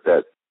bringing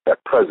that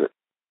presence.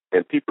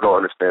 And people don't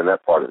understand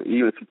that part of it.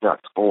 Even if he's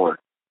not scoring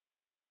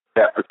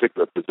that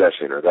particular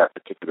possession or that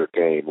particular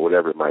game, or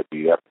whatever it might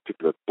be, that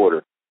particular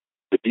quarter,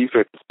 the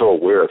defense is so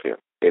aware of him.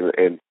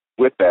 And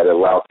with that, it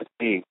allows the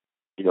team,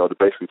 to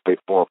basically play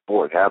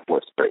 4-on-4 and have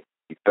more space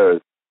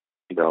because,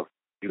 you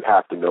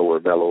have to know where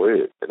Melo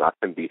is. And I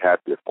couldn't be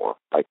happier for him.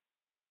 Like,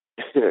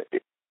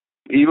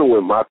 even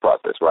with my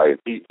process, right,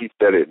 he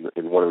said it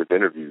in one of his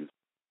interviews,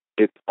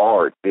 it's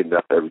hard getting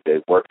up every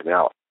day working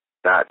out,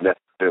 not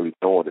necessarily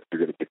knowing if you're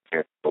going to get a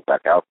chance to go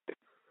back out there,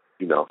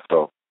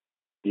 So,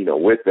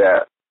 with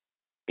that,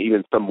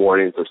 even some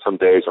mornings or some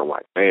days I'm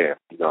like, man,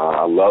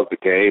 I love the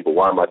game, but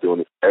why am I doing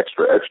this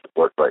extra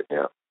work right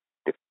now?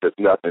 There's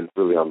nothing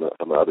really on the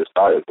other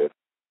side of it.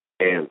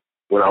 And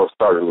when I was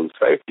starting to lose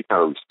faith, he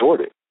kind of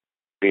restored it.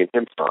 Me and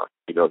him signed.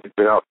 He's out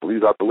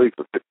the league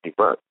for 15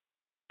 months.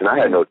 And I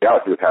had no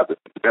doubt he would have the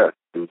success.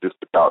 It was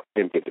just about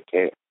him getting a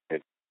chance.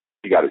 And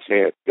he got a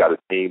chance. He got a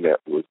team that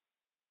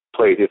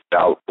played his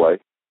style of play,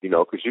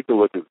 because you can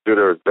look as good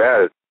or as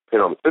bad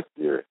depending on the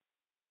system you're in.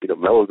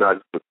 Melo's not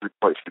just a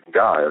three-point shooting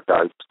guy or a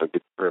guy who's just going to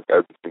get the rim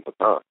every single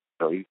time.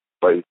 He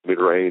plays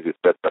mid-range. It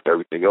sets up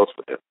everything else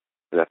for him.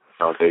 And that's the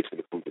foundation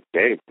of who the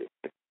game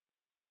is.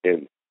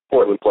 And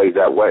Portland plays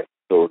that way.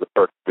 So it was a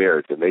perfect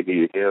marriage. And they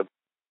needed him.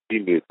 He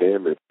needed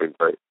them. And it's been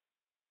great.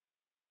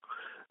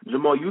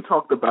 Jamal, you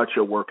talked about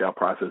your workout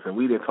process, and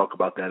we didn't talk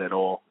about that at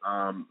all.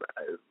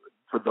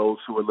 For those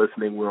who are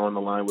listening, we're on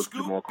the line with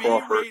Scoop Jamal B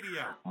Crawford,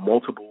 Radio.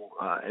 multiple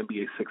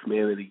NBA Sixth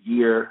Man of the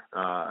Year,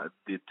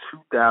 the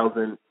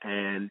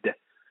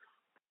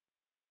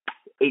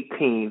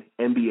 2018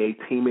 NBA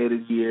Teammate of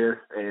the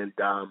Year, and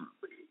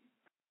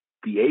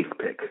the 8th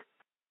pick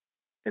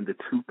in the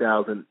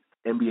 2000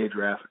 NBA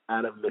Draft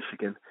out of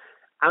Michigan.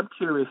 I'm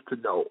curious to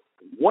know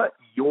what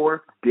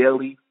your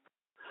daily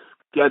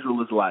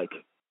schedule is like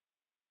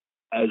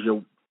as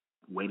you're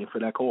waiting for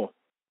that call.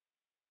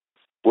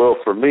 Well,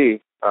 for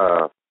me,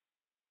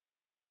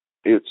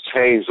 it's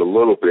changed a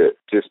little bit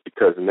just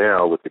because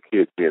now with the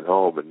kids being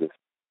home and this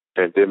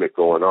pandemic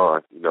going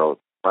on,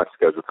 my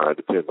schedule kind of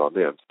depends on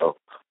them. So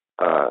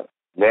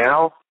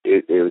now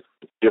it is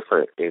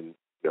different. And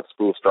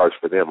school starts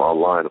for them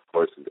online, of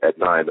course, at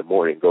 9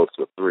 a.m, goes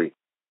to 3.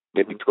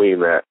 In between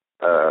that,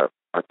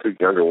 my two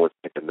younger ones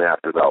take a nap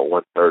at about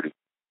 1:30.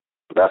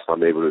 So that's when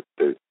I'm able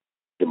to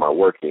get my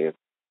work in,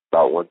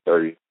 about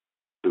 1:30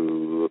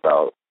 to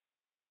about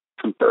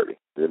 2:30.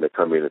 And then they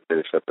come in and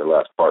finish up their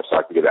last part, so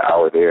I can get an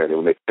hour there. And then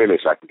when they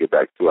finish, I can get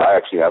back to it. I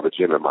actually have a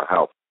gym in my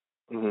house.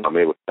 Mm-hmm. I'm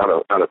able,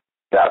 not a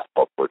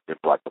basketball court,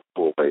 just like a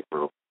full weight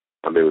room.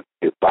 I'm able to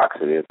get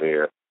boxing in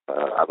there.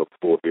 I have a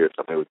pool here,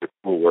 so I'm able to get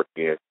pool work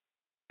in.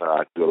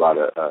 I do a lot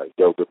of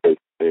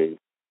yoga-based things,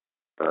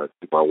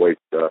 do my weight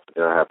stuff,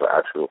 and I have an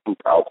actual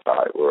hoop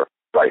outside where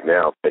right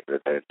now I'm taking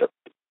advantage of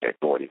it. Can't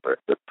go anywhere.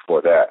 But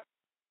before that,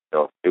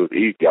 it was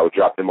easy. I would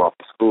drop them off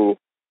to school,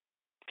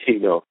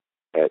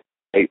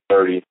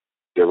 8:30,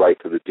 get right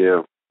to the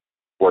gym,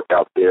 work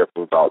out there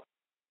from about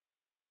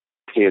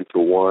 10 to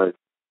 1,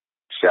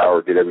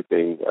 shower, get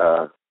everything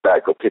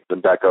back, go pick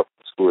them back up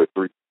from school at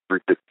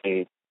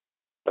 3:15,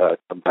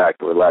 come back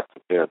and relax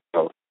with them.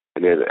 So,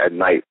 and then at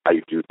night, I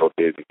used to do those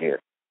days again.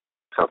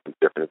 Something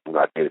different from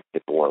what I did at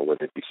 10 to 1,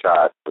 whether it be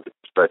shots, whether it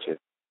be stretching,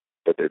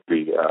 whether it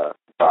be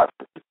shots,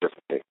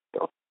 different things.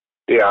 So,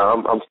 yeah,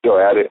 I'm still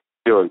at it,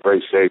 still in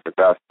great shape, in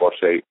basketball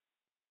shape.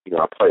 You know,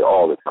 I play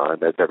all the time.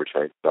 That never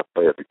changes. I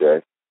play every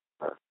day.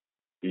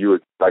 You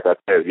would, like I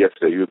said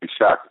yesterday, you would be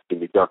shocked to see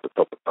me dunk a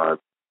couple of times.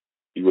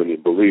 You wouldn't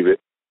even believe it.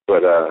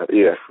 But,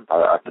 yeah,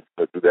 I can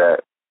still do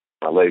that.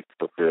 My legs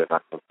feel good. I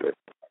feel good.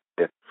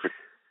 Yeah,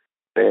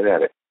 staying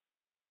at it.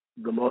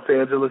 The Los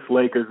Angeles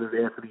Lakers, as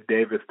Anthony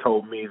Davis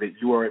told me, that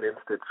you are an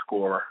instant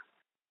scorer.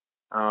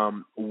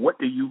 What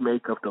do you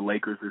make of the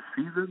Lakers this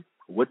season?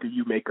 What do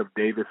you make of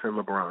Davis and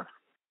LeBron?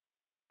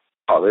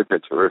 Oh, they've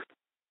been terrific.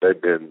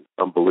 They've been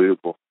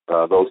unbelievable.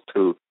 Those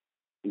two,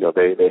 you know,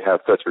 they have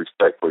such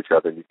respect for each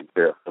other, and you can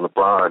tell. And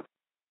LeBron,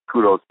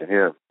 kudos to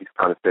him. He's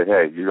kind of said,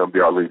 hey, you're going to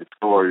be our leading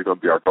scorer. You're going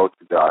to be our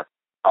go-to guy.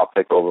 I'll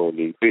take over when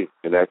need be.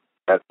 And that's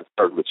a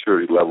certain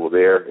maturity level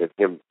there, and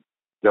him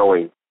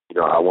knowing, you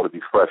know, I want to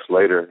be fresh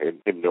later,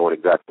 and him knowing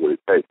exactly what it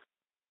takes.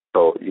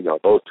 So, you know,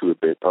 those two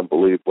have been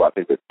unbelievable. I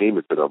think the team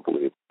has been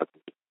unbelievable. I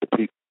think the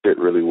pieces fit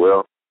really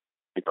well.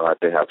 You know,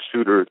 they have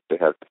shooters, they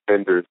have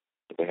defenders,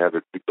 and they have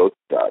their two go-to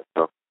guys.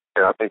 So,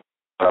 and I think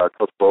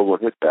Coach Vogel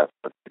and his staff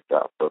have done a good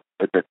job. So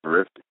they've been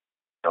terrific.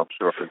 I'm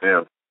sure for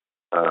them,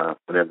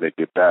 whenever they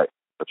get back,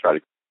 they'll try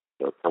to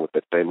come with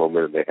that same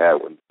momentum they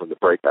had when the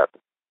break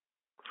happened.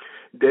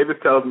 Davis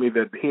tells me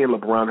that he and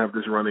LeBron have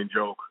this running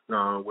joke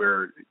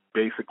where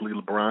basically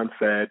LeBron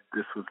said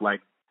this was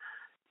like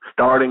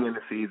starting in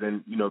the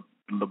season. You know,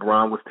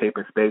 LeBron was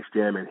taping Space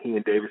Jam, and he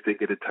and Davis did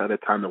get a ton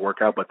of time to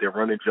work out. But their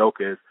running joke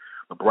is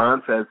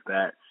LeBron says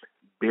that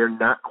they're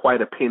not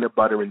quite a peanut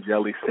butter and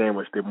jelly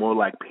sandwich. They're more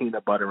like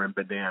peanut butter and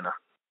banana.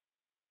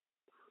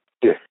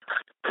 Yeah.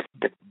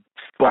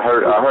 I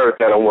heard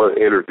that on one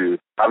interview.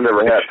 I've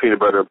never had peanut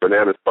butter and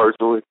bananas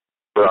personally,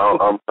 but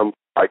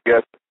I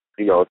guess,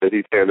 you know, that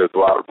he's saying there's a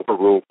lot of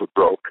room for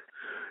growth.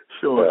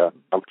 Sure.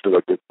 I'm sure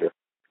they'll get there.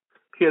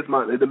 Here's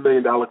the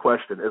million-dollar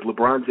question. Is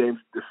LeBron James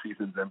this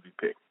season's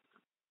MVP?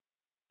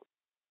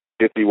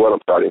 If he what? I'm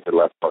sorry, it's the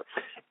last part.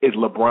 Is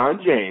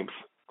LeBron James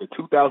the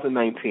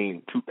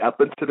 2019, up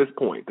until this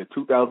point, the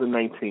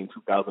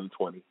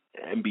 2019-2020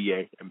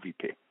 NBA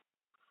MVP?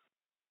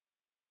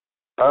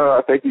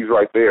 I think he's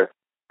right there.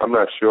 I'm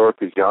not sure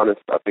because Giannis,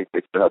 I think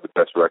they still have the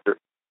best record.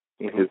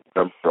 Mm-hmm. His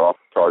numbers are off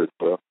the chart as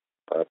well.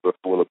 But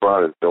for what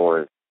LeBron is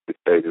doing, this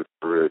stage of his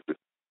career,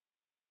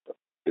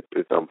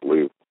 it's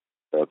unbelievable.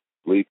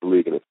 Lead the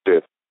league in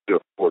assists,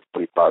 still scores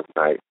 25 a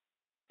night.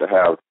 To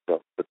have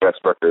the best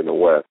record in the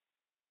West,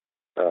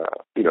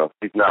 you know,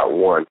 he's not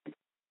 1A,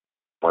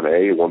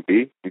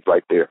 1B. He's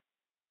right there.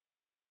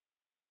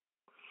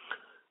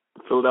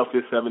 The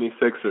Philadelphia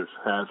 76ers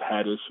have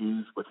had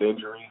issues with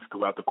injuries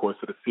throughout the course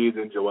of the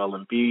season. Joel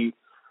Embiid,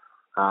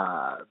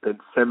 Ben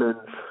Simmons,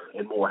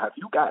 and more. Have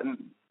you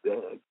gotten,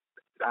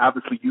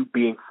 obviously you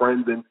being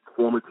friends and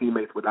former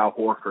teammates with Al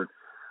Horford,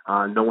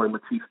 knowing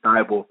Matisse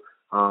Thybulle,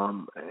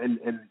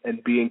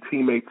 and being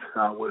teammates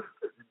with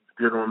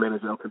General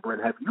Manager Elton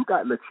Brand, have you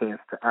gotten a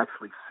chance to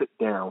actually sit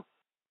down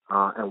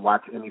and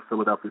watch any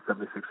Philadelphia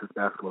 76ers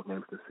basketball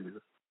games this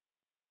season?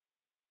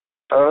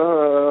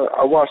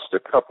 I watched a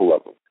couple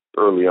of them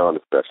early on,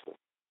 especially.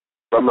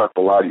 But I'm not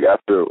gonna lie to you.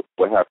 After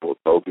what happened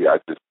with Kobe, I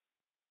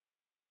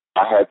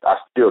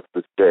still to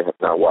this day have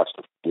not watched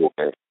a full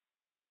game.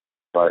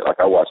 Like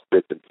I watched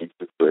bits and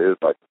pieces, but it was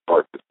like a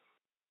part.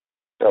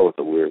 That was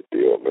a weird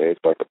deal, man.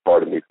 It's like a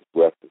part of me that's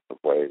left in some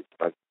ways.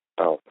 I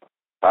don't know.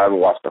 I haven't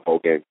watched the whole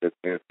game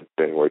since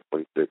January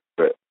 26th,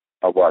 but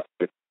I watched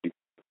bits and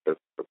pieces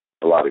of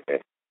a lot of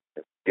games.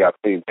 Yeah, I've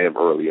seen them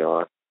early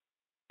on,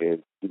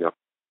 and you know,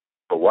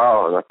 for a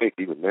while, and I think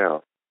even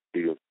now,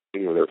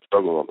 they're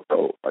struggling on the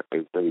road. Like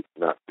they really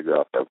cannot figure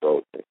out that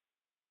road thing.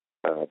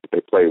 But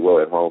they play well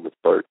at home at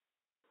first,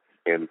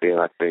 and then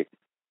I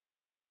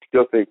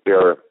still think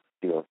they're,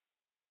 you know,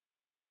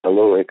 a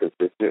little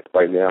inconsistent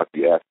right now. If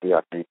you ask me,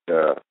 I think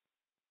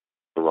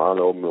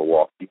Toronto,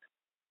 Milwaukee,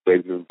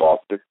 maybe even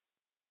Boston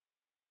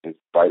is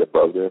right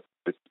above them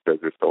just because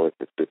they're so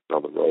inconsistent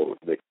on the road.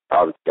 They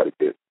obviously got to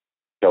get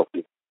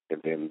healthy,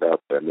 and then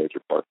that's a major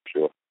part for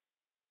sure.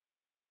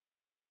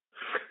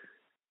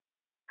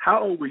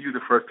 How old were you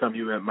the first time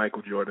you met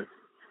Michael Jordan?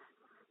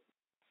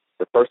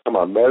 The first time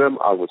I met him,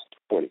 I was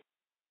 20.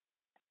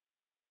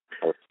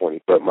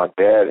 But my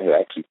dad had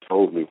actually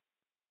told me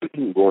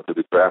going through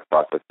the draft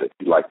process that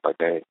he liked my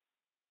game.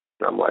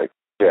 And I'm like,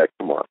 Dad,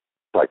 come on.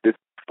 Like, this is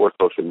before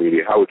social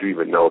media. How would you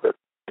even know that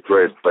the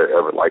greatest player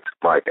ever likes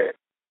my game?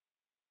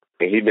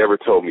 And he never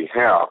told me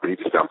how, but he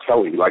just said, I'm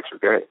telling you, he likes your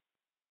game.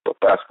 So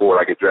fast forward,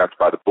 I get drafted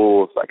by the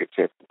Bulls. I get a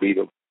chance to beat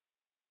him.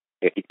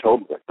 And he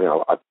told me, like,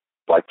 man, I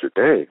liked your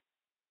game.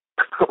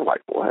 I'm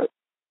like, what?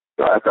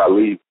 So after I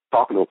leave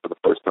talking to him for the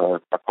first time,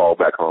 I call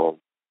back home.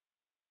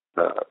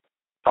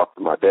 talked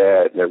to my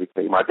dad and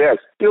everything. My dad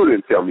still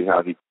didn't tell me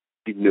how he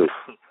knew,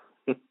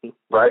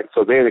 right?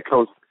 So then it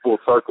comes full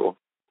circle.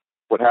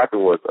 What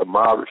happened was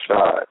Ahmad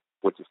Rashad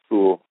went to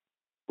school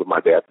with my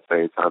dad at the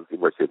same time at the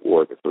University of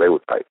Oregon, so they were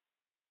tight.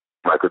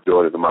 Michael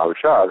Jordan and Ahmad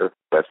Rashad are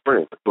best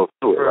friends, close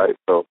to it, right?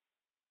 So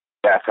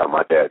that's how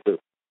my dad knew.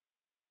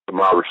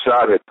 Ahmad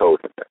Rashad had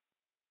told him that.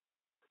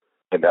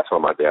 And that's why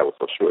my dad was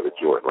so sure that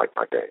Jordan liked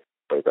my game.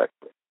 Way back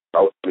then.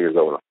 I was 20 years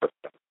old when I first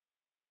met him.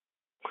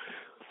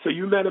 So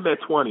you met him at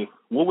 20.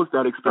 What was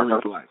that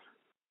experience like?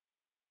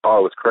 Oh,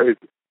 it was crazy.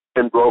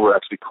 Tim Grover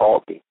actually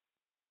called me,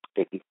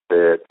 and he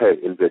said, hey,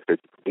 MJ said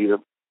you can meet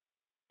him.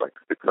 Like,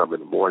 to come in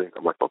the morning.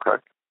 I'm like, okay.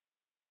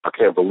 I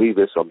can't believe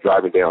it. So I'm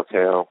driving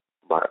downtown,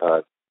 my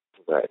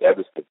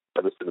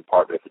Evanston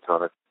apartment at the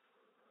time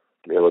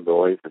in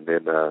Illinois, and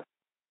then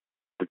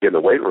we get in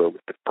the weight room.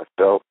 It's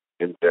myself,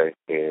 MJ,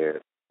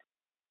 and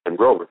Tim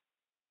Grover.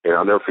 And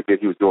I'll never forget,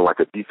 he was doing like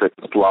a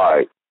defensive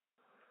slide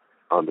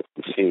on this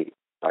machine.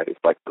 Right? It's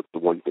like the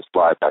one you can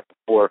slide back and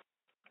forth.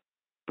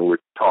 And we're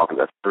talking,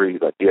 that's three.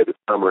 Like, yeah, this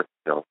summer,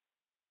 come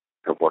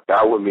work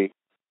out with me.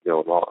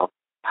 I'm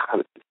kind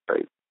of just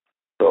crazy.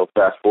 So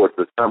fast forward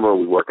to the summer,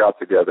 we work out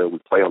together. We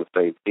play on the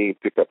same team,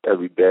 pick up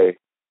every day.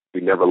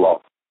 We never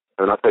lost.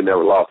 And when I say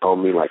never lost, I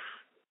don't mean like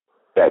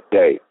that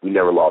day. We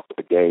never lost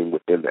a game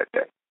within that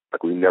day.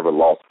 Like, we never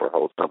lost for a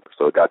whole summer.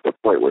 So it got to the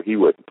point where he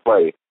wouldn't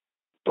play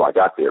until I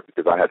got there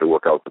because I had to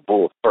work out with the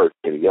Bulls first,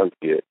 being a young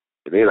kid,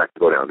 and then I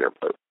could go down there and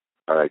play.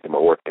 All right, get my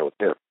work in with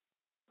him.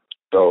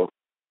 So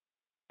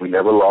we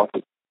never lost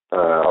it.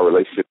 Our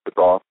relationship took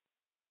off.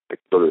 I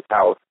could go to his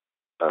house.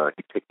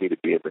 He picked me to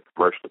be in the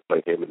commercial,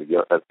 play him as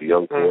the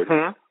young boy.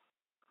 Mm-hmm.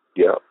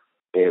 Yeah.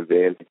 And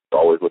then he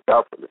always looked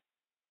out for me.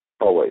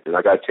 Always. And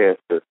I got a chance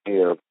to see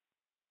him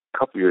a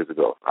couple years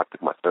ago. I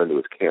took my son to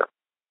his camp.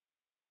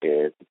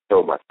 And he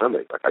told my son,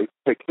 like, I used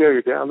to take care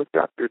of your dad. Look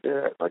after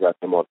your dad. I got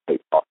him on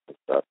tape talk and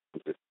stuff. It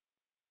was just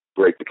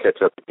great to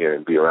catch up again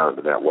and be around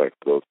in that way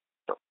for those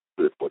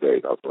 3 or 4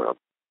 days I was around.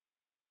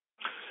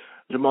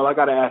 Jamal, I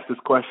got to ask this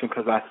question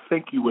because I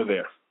think you were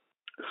there.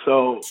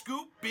 So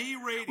Scoop B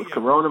Radio. With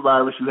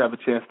coronavirus, you have a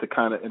chance to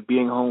and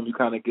being home, you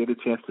kind of get a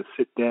chance to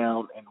sit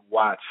down and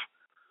watch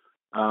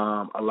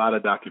a lot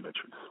of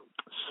documentaries.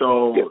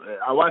 So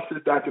I watched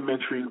this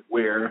documentary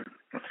where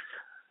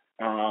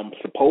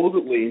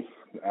supposedly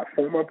a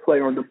former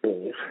player on the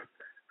Bulls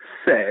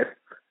said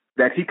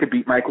that he could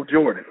beat Michael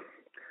Jordan.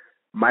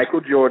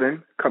 Michael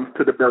Jordan comes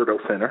to the Berto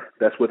Center.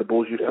 That's where the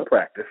Bulls used to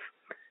practice.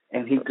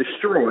 And he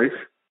destroys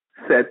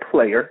said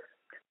player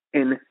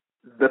in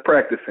the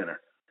practice center.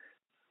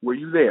 Were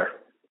you there?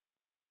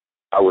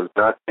 I was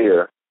not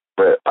there,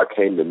 but I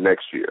came the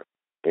next year,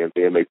 and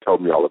then they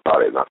told me all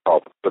about it, and I saw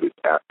the footage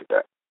after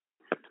that.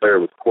 The player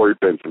was Corey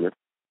Benjamin,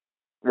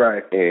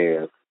 right?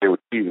 And they were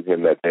teasing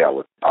him that day. I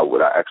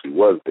actually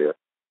was there,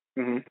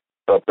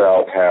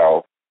 about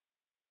how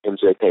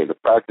MJ came to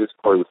practice.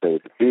 Corey was saying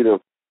to beat him,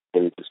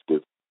 and it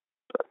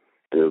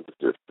was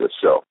just a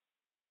show.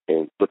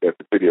 And looking at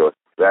the video, it's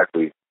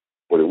exactly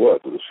what it was.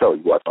 It was a show.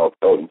 You watch all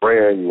Elton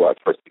Brand, you watch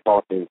Percy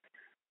Hawkins,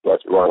 you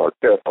watch Ron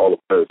Artest, all the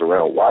players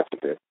around watching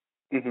it.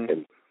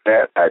 And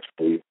that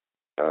actually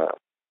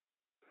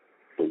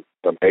was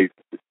amazing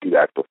to see the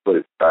actual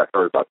footage. I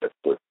heard about that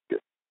footage.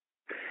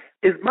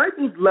 Is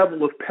Michael's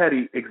level of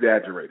petty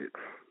exaggerated?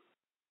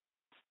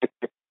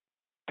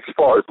 As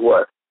far as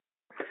what?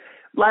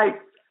 Like,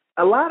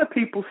 a lot of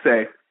people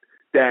say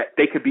that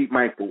they could beat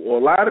Michael, or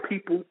a lot of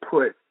people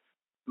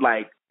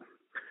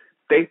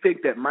they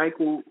think that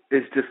Michael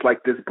is just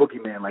like this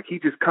boogeyman. Like, he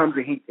just comes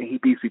and he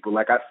beats people.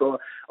 Like, I saw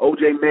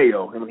O.J.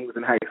 Mayo when he was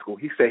in high school.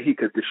 He said he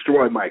could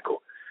destroy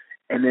Michael,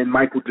 and then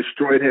Michael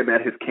destroyed him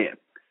at his camp.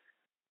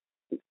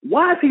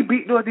 Why is he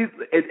beating all these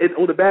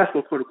on the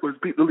basketball court? Of course,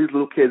 beating all these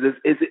little kids.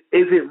 Is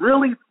it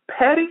really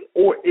petty,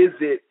 or is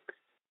it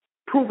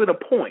proving a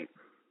point?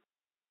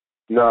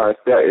 No,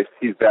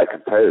 he's that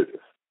competitive.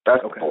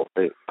 That's the whole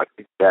thing. Like,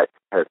 he's that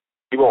competitive.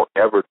 He won't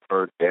ever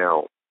turn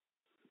down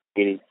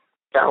any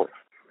challenge.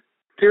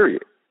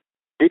 Period.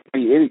 It could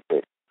be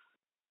anything.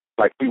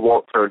 Like, he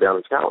won't turn down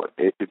a challenge.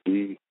 It could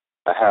be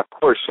a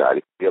half-court shot.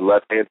 It could be a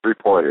left-hand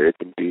three-pointer. It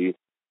can be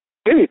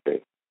anything.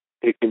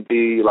 It can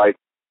be, like,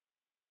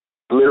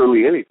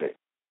 literally anything.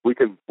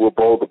 We'll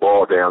bowl the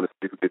ball down and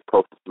see who gets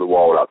closest to the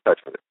wall without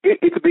touching it.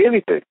 It could be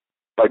anything.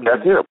 Like,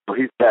 that's him.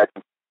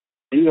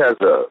 He has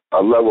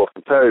a level of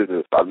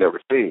competitiveness I've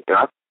never seen. And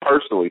I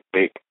personally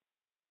think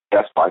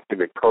that's why him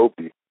and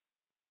Kobe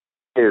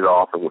hit it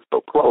off and was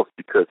so close,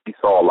 because he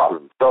saw a lot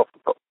of himself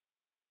in Kobe.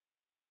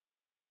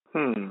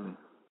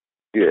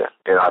 Yeah,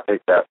 and I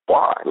think that's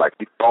why. Like,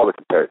 he saw the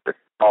competitiveness,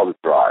 he saw the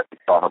drive, he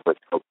saw how much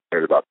Kobe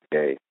cared about the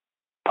game.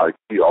 Like,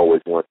 he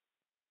always wanted to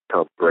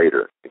become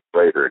greater and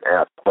greater and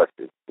ask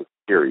questions, was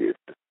curious.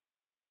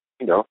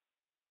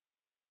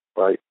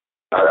 Like,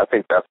 I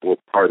think that's what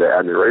part of the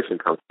admiration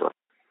comes from.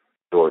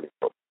 Jordan.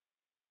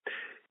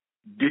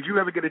 Did you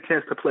ever get a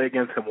chance to play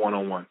against him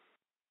one-on-one?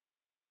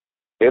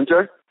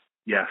 MJ?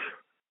 Yes.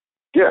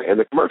 Yeah, in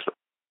the commercial.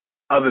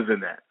 Other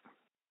than that?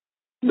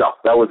 No,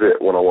 that was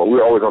it, one-on-one. We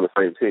were always on the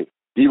same team.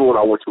 Even when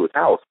I went to his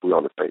house, we were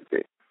on the same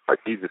team. Like,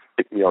 he just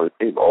picked me on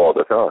the team all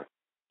the time.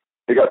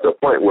 It got to a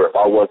point where if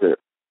I wasn't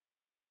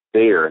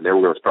there and they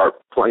were going to start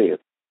playing,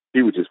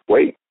 he would just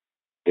wait.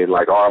 And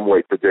like, oh, I'm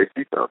waiting for JC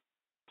to come.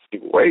 He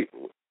would wait.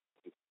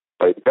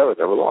 Play together,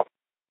 never lost.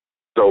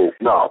 So,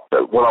 no,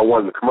 when I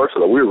won the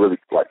commercial, we were really,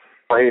 like,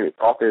 playing and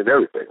talking and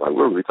everything. Like, we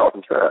were really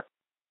talking trash.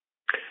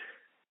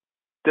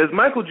 Does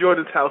Michael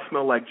Jordan's house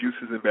smell like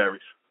juices and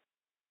berries?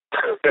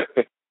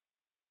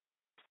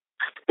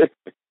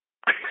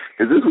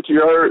 Is this what you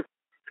heard?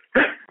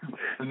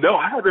 No,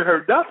 I haven't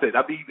heard nothing.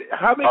 I mean,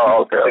 how many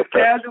people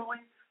casually?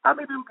 How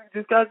many people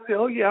just casually say,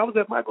 "Oh yeah, I was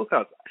at Michael's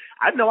house"?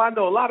 I know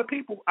a lot of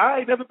people. I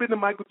ain't never been to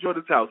Michael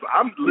Jordan's house.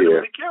 I'm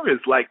literally curious.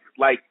 Like.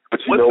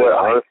 But you know what?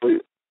 Honestly,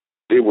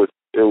 it was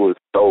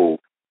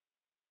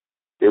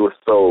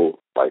so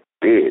like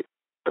big,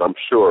 and I'm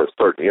sure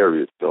certain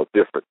areas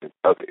different than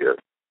other areas.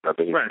 I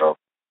mean, right.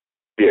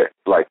 Yeah,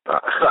 like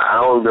I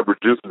don't remember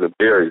juices and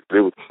berries, but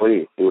it was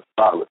clean. It was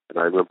solid, and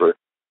I remember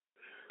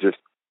just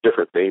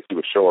different things he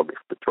was showing me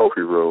from the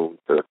trophy room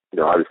to,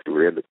 obviously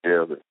we're in the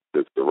gym and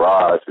the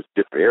garage, just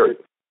different areas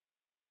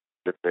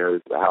of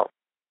the house.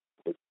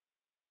 It's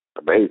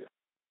amazing.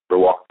 We're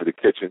walking to the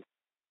kitchen.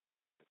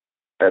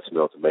 That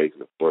smells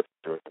amazing, of course.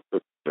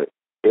 But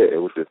yeah,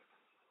 it was just,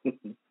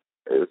 it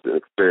was an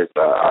experience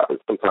I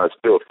sometimes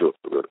still feel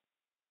surreal.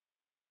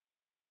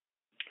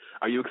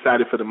 Are you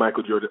excited for the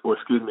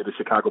the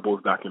Chicago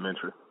Bulls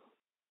documentary?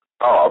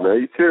 Oh, man, are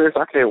you serious?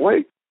 I can't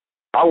wait.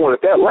 I wanted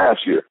that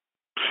last year.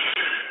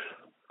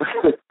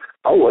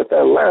 I wanted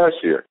that last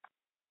year.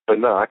 But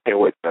no, I can't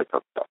wait till that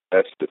comes out.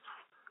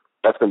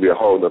 That's going to be a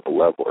whole other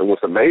level. And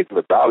what's amazing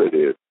about it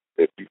is,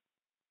 if you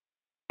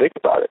think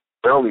about it,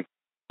 there only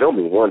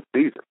one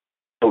season.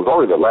 It was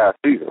only the last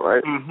season,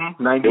 right?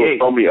 Mm-hmm. 98. There were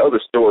so many other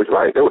stories,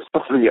 right? There were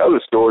so many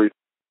other stories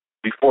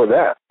before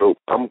that. So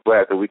I'm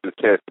glad that we get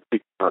a chance to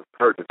speak on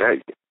curtain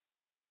that year.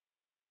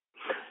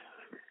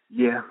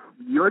 Yeah,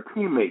 your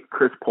teammate,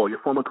 Chris Paul, your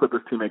former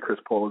Clippers teammate, Chris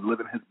Paul, is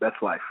living his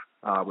best life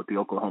with the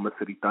Oklahoma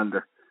City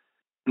Thunder.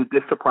 Did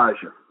this surprise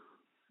you?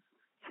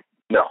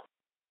 No.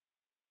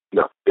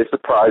 It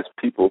surprised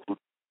people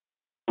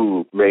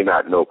who may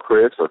not know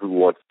Chris or who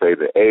want to say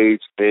the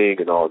age thing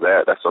and all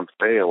that. That's what I'm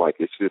saying. Like,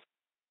 it's just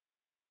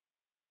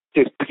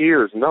his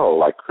peers know.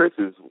 Like, Chris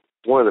is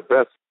one of the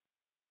best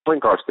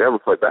point guards to ever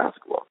play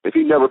basketball. If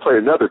he never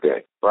played another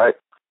game, right?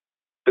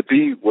 To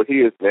be what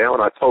he is now,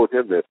 and I told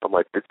him this, I'm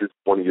like, this is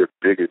one of your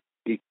biggest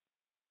peaks.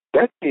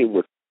 That team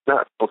was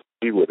not supposed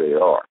to be where they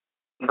are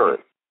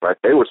currently, right?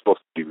 They were supposed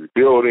to be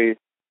rebuilding.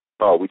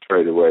 Oh, we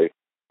traded away,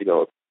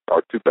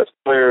 our two best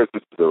players.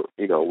 This is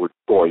we're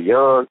going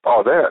young,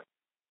 all that.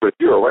 But if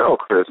you're around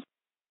Chris,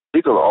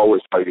 he's going to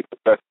always try to get the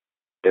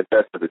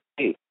best of the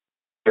team.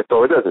 And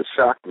so it doesn't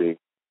shock me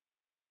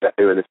that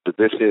they're in this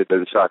position. It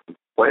doesn't shock me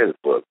playing this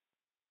book.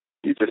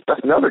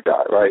 That's another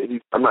guy, right?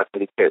 I'm not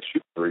saying he can't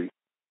shoot threes,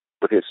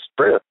 but his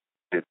strength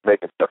is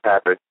making stuff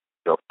happen,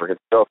 for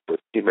himself, for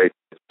his teammates,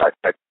 his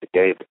backpack the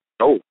game, his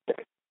own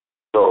game.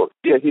 So,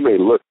 yeah, he may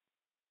look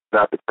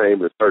not the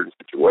same in a certain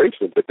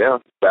situation, but now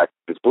he's back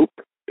to his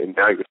movement. And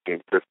now you're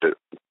seeing Chris the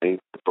same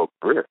his whole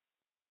career.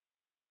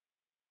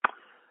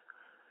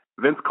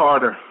 Vince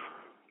Carter,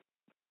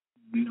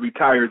 he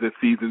retired at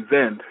season's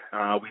end.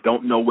 We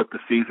don't know what the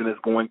season is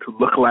going to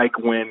look like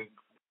when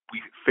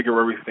we figure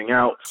everything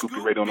out.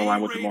 Scoopy Radio on the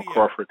line with Jamal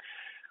Crawford.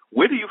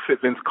 Where do you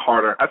fit Vince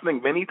Carter? I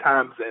think many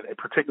times, and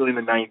particularly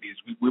in the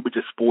 90s, we were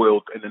just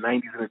spoiled in the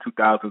 90s and the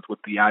 2000s with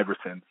the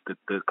Iversons,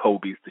 the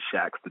Kobes, the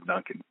Shaqs, the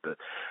Duncans,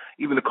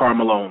 even the Karl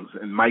Malones.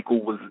 And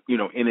Michael was,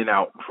 in and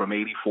out from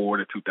 84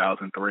 to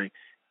 2003.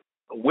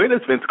 Where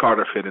does Vince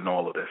Carter fit in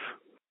all of this?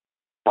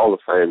 Hall of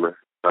Famer.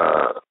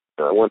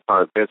 One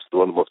time, Vince was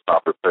one of the most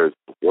popular players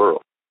in the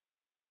world.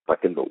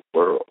 Like in the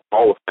world.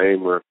 Hall of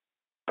Famer.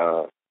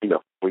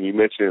 When you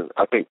mention,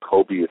 I think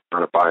Kobe is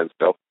kind of by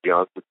himself, to be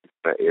honest with you,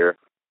 in that era.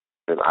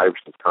 And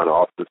Iverson's kind of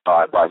off the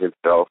side by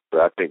himself.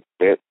 But I think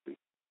Vince and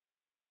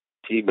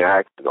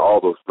T-Mac and all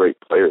those great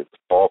players,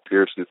 Paul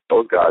Pierce,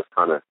 those guys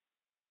kind of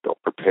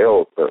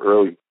propelled the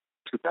early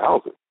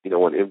 2000s.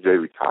 When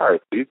MJ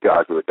retired, these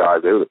guys were the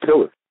guys, they were the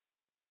pillars.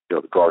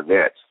 The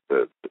Garnetts,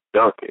 the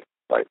Duncans,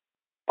 like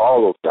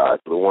all those guys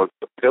were the ones,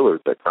 the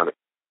pillars that kind of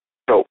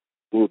helped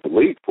move the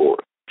league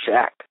forward.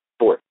 Shaq, of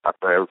course, I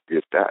can never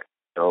forget Shaq.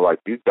 Like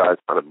these guys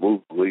kind of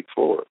moved the league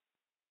forward.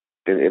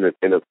 In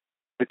a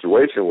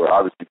situation where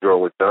obviously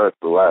Jordan was done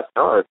for the last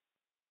time,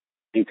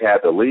 he's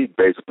had the league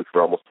basically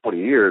for almost 20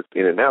 years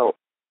in and out.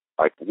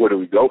 Like, where do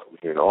we go from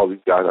here? And all these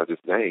guys I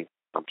just named,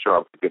 I'm sure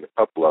I'm forgetting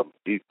a couple of them.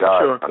 These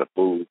guys kind of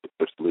moved to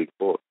push the league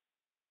forward.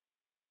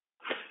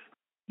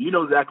 You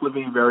know Zach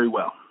LaVine very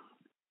well.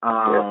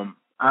 I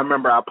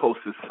remember I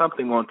posted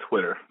something on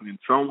Twitter, and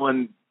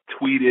someone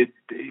tweeted,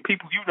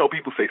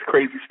 people say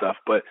crazy stuff,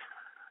 but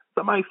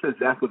somebody said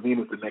Zach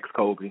LaVine is the next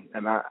Kobe,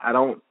 and I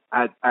don't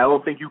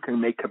think you can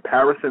make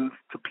comparisons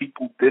to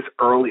people this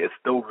early. It's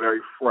still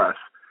very fresh.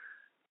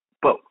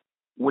 But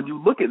when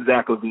you look at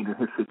Zach LaVine and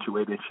his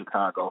situation in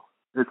Chicago,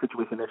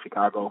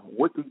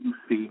 what do you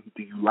see?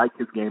 Do you like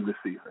his game this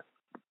season?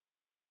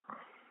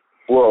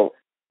 Well,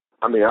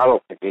 I mean, I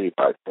don't think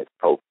anybody thinks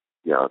Kobe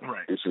young.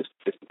 Right. It's just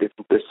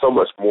there's so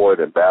much more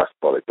than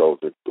basketball that goes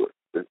into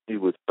it. He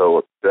was so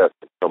obsessed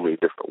in so many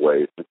different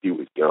ways since he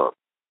was young,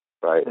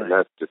 right? And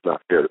that's just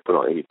not fair to put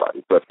on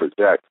anybody. But for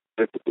Zach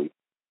specifically,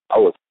 I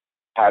was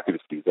happy to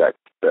see Zach's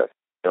success.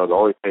 You know, the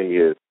only thing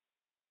is,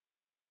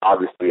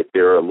 obviously, if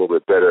they're a little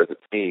bit better as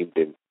a team,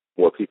 then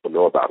more people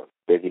know about him.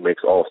 Then he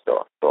makes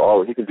All-Star.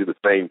 So he can do the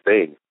same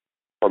thing,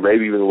 or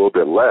maybe even a little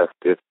bit less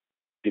if,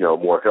 you know,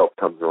 more help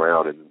comes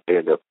around and they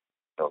end up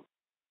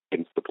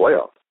getting to the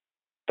playoffs.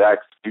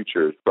 Zach's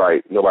future is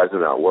bright. Nobody's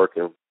going to outwork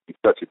him. He's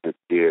such a good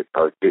kid.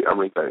 I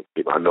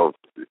know him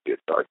as a kid.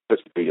 Sorry. Such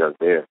a good young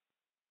man.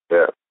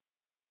 Yeah.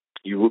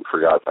 You root for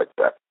guys like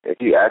that. And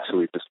he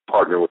actually just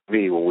partnered with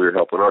me when we were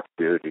helping our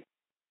community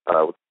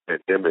with the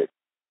pandemic.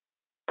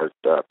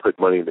 Put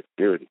money in the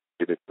community,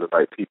 get it to the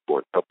right people,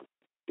 and help them.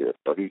 Yeah,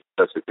 so he's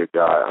such a good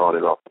guy on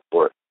and off the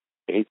court.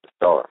 And he's a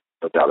star,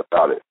 no doubt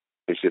about it.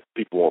 It's just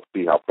people won't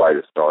see how bright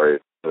a star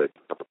is, but it's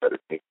a better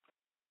team.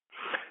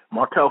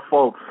 Markelle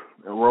Fultz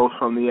rose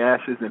from the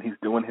ashes, and he's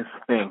doing his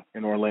thing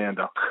in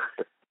Orlando.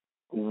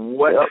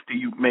 What do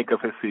you make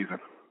of his season?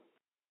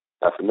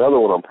 That's another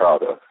one I'm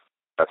proud of.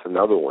 That's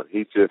another one.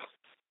 He just,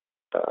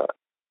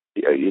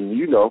 and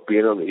you know,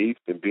 being on the East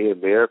and being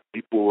there,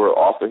 people were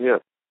off of him,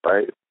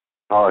 right?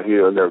 Oh,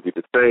 he'll never be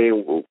the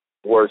same,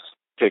 worst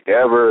kick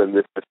ever, and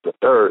this is the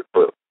third.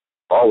 But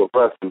all of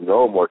us who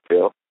know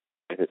Markelle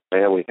and his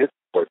family, his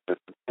support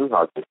system, knew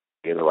how to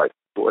be in the right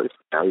situation.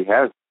 Now he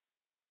has,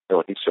 you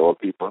know, he's showing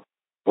people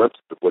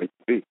glimpses of what he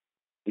can be.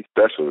 He's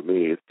special to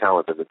me. His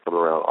talent doesn't come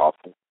around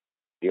often.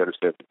 He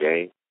understands the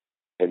game,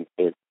 and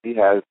he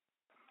has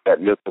that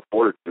mental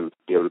fortitude to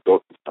be able to go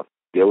through something,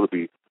 be able to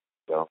be,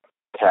 you know,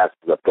 cast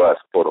as a bus,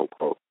 quote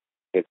unquote,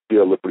 and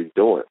still look what he's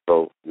doing.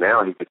 So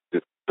now he can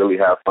just really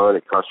have fun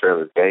and concentrate on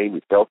his game.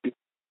 He's healthy.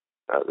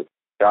 The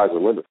sky's the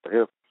limit for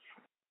him.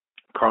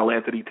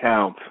 Karl-Anthony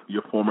Towns,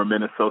 your former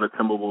Minnesota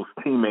Timberwolves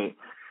teammate,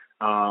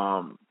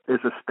 is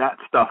a stat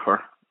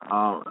stuffer,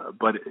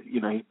 but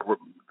you know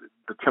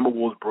the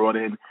Timberwolves brought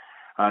in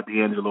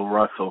D'Angelo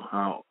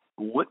Russell.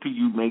 What do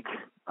you make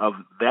of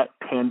that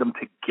tandem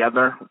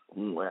together,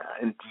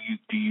 and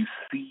do you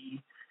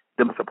see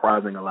them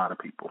surprising a lot of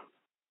people?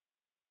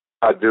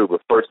 I do,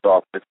 but first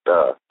off, it's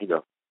you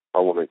know, I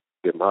want to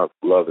give my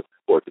love and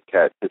support to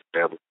Cat, his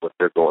family, what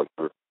they're going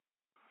through.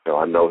 You know,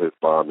 I know his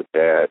mom and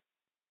dad.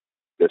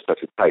 They're such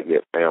a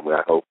tight-knit family.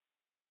 I hope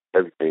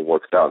everything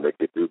works out and they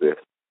get through this.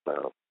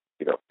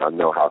 You know, I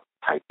know how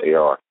tight they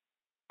are.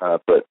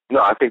 But,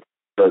 no, I think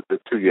the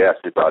two you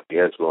asked me about,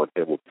 D'Angelo and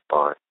him, will be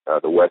fine.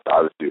 The West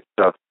obviously is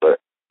tough, but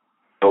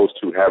those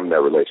two having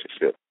that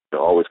relationship, you know,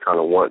 always kind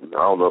of wanting, I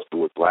don't know if it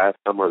was last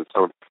summer or the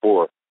summer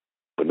before,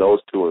 but those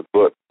two in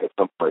Book at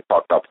some point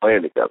talked about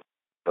playing together.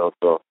 You know,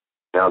 so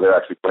now they're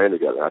actually playing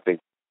together. I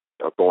think,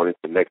 you know, going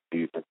into next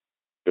season,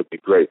 it'll be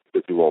great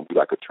because it won't be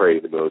like a trade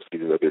in the middle of the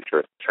season. They'll be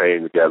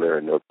training together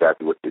and know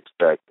exactly what to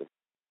expect. And,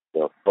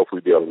 you know,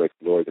 hopefully be able to make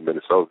some noise in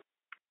Minnesota.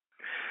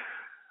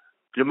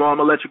 Jamal, I'm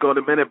gonna let you go in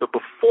a minute, but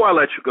before I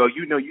let you go,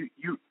 you know,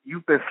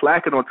 you've been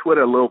slacking on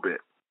Twitter a little bit.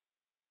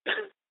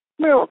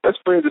 No, best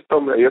friend just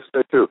told me that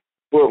yesterday too.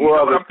 You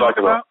know what I'm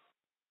talking about?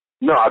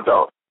 No, I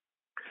don't.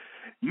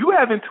 You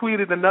haven't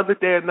tweeted another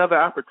day, another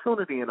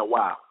opportunity in a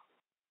while.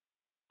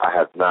 I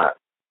have not.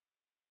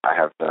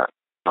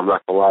 I'm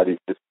not gonna lie to you.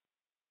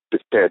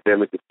 This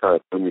pandemic has kind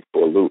of threw me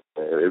for a loop,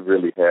 man. It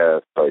really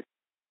has. Like,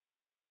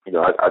 you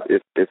know,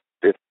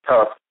 it's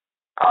tough.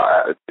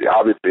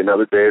 Obviously,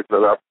 another day is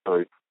another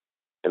opportunity,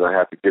 and I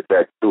have to get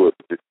back to it.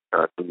 But it's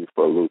kind of threw me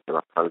for a loop, and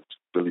I've kind of just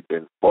really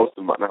been not most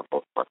of my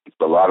tweets,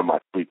 but a lot of my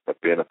tweets have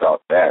been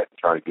about that,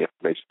 trying to get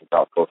information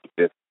about social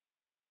distance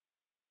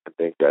and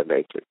things of that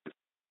nature. Just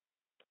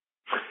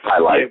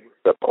highlight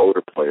the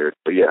older players.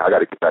 But yeah, I got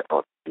to get back on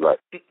it. You're right.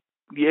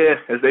 Yeah,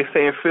 as they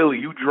say in Philly,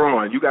 you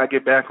drawing. You got to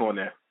get back on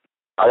there.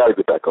 I got to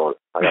get back on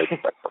it.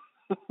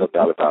 No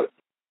doubt about it.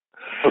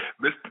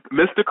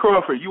 Mr.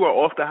 Crawford, you are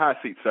off the hot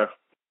seat, sir.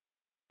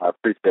 I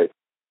appreciate it.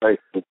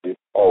 Thanks, Scoop.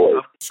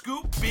 Always.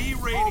 Scoop B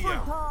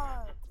Radio.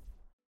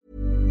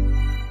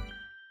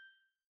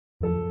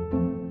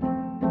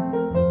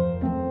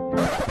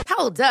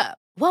 Hold up.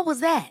 What was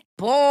that?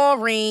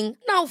 Boring.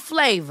 No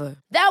flavor.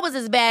 That was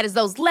as bad as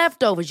those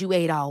leftovers you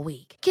ate all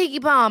week.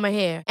 Keke Palmer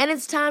here, and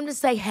it's time to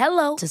say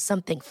hello to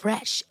something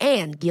fresh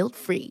and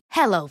guilt-free.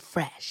 Hello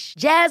Fresh.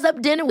 Jazz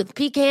up dinner with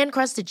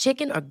pecan-crusted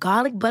chicken or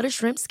garlic butter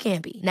shrimp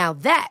scampi. Now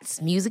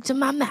that's music to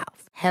my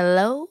mouth.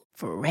 Hello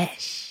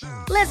Fresh.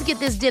 Let's get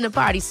this dinner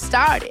party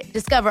started.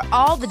 Discover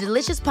all the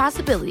delicious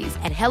possibilities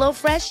at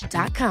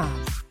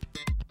HelloFresh.com.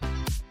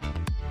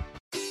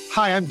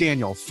 Hi, I'm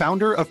Daniel,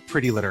 founder of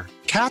Pretty Litter.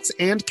 Cats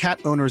and cat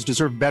owners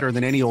deserve better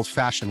than any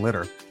old-fashioned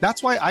litter.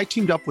 That's why I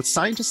teamed up with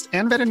scientists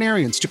and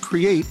veterinarians to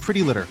create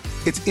Pretty Litter.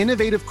 Its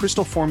innovative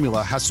crystal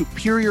formula has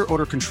superior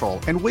odor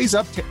control and weighs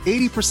up to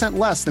 80%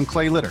 less than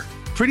clay litter.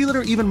 Pretty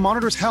Litter even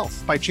monitors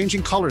health by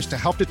changing colors to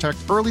help detect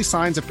early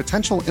signs of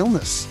potential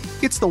illness.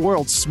 It's the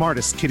world's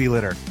smartest kitty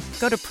litter.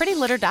 Go to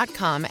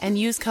prettylitter.com and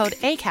use code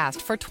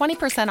ACAST for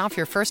 20% off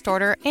your first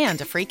order and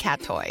a free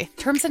cat toy.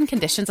 Terms and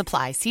conditions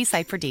apply. See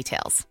site for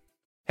details.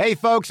 Hey,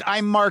 folks,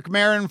 I'm Mark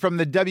Maron from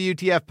the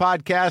WTF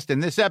Podcast,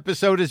 and this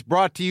episode is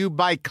brought to you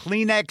by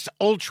Kleenex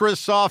Ultra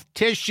Soft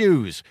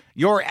Tissues,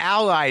 your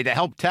ally to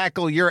help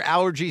tackle your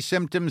allergy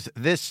symptoms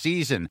this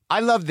season. I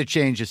love the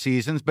change of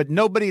seasons, but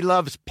nobody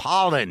loves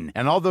pollen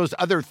and all those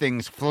other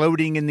things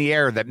floating in the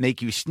air that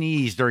make you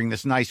sneeze during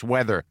this nice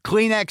weather.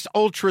 Kleenex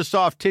Ultra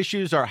Soft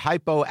Tissues are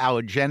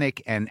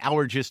hypoallergenic and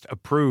allergist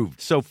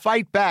approved, so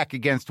fight back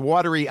against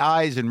watery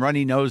eyes and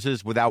runny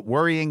noses without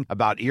worrying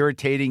about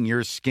irritating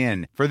your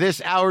skin. For this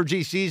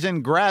allergy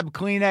season, grab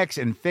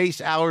Kleenex and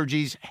face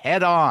allergies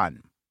head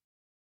on.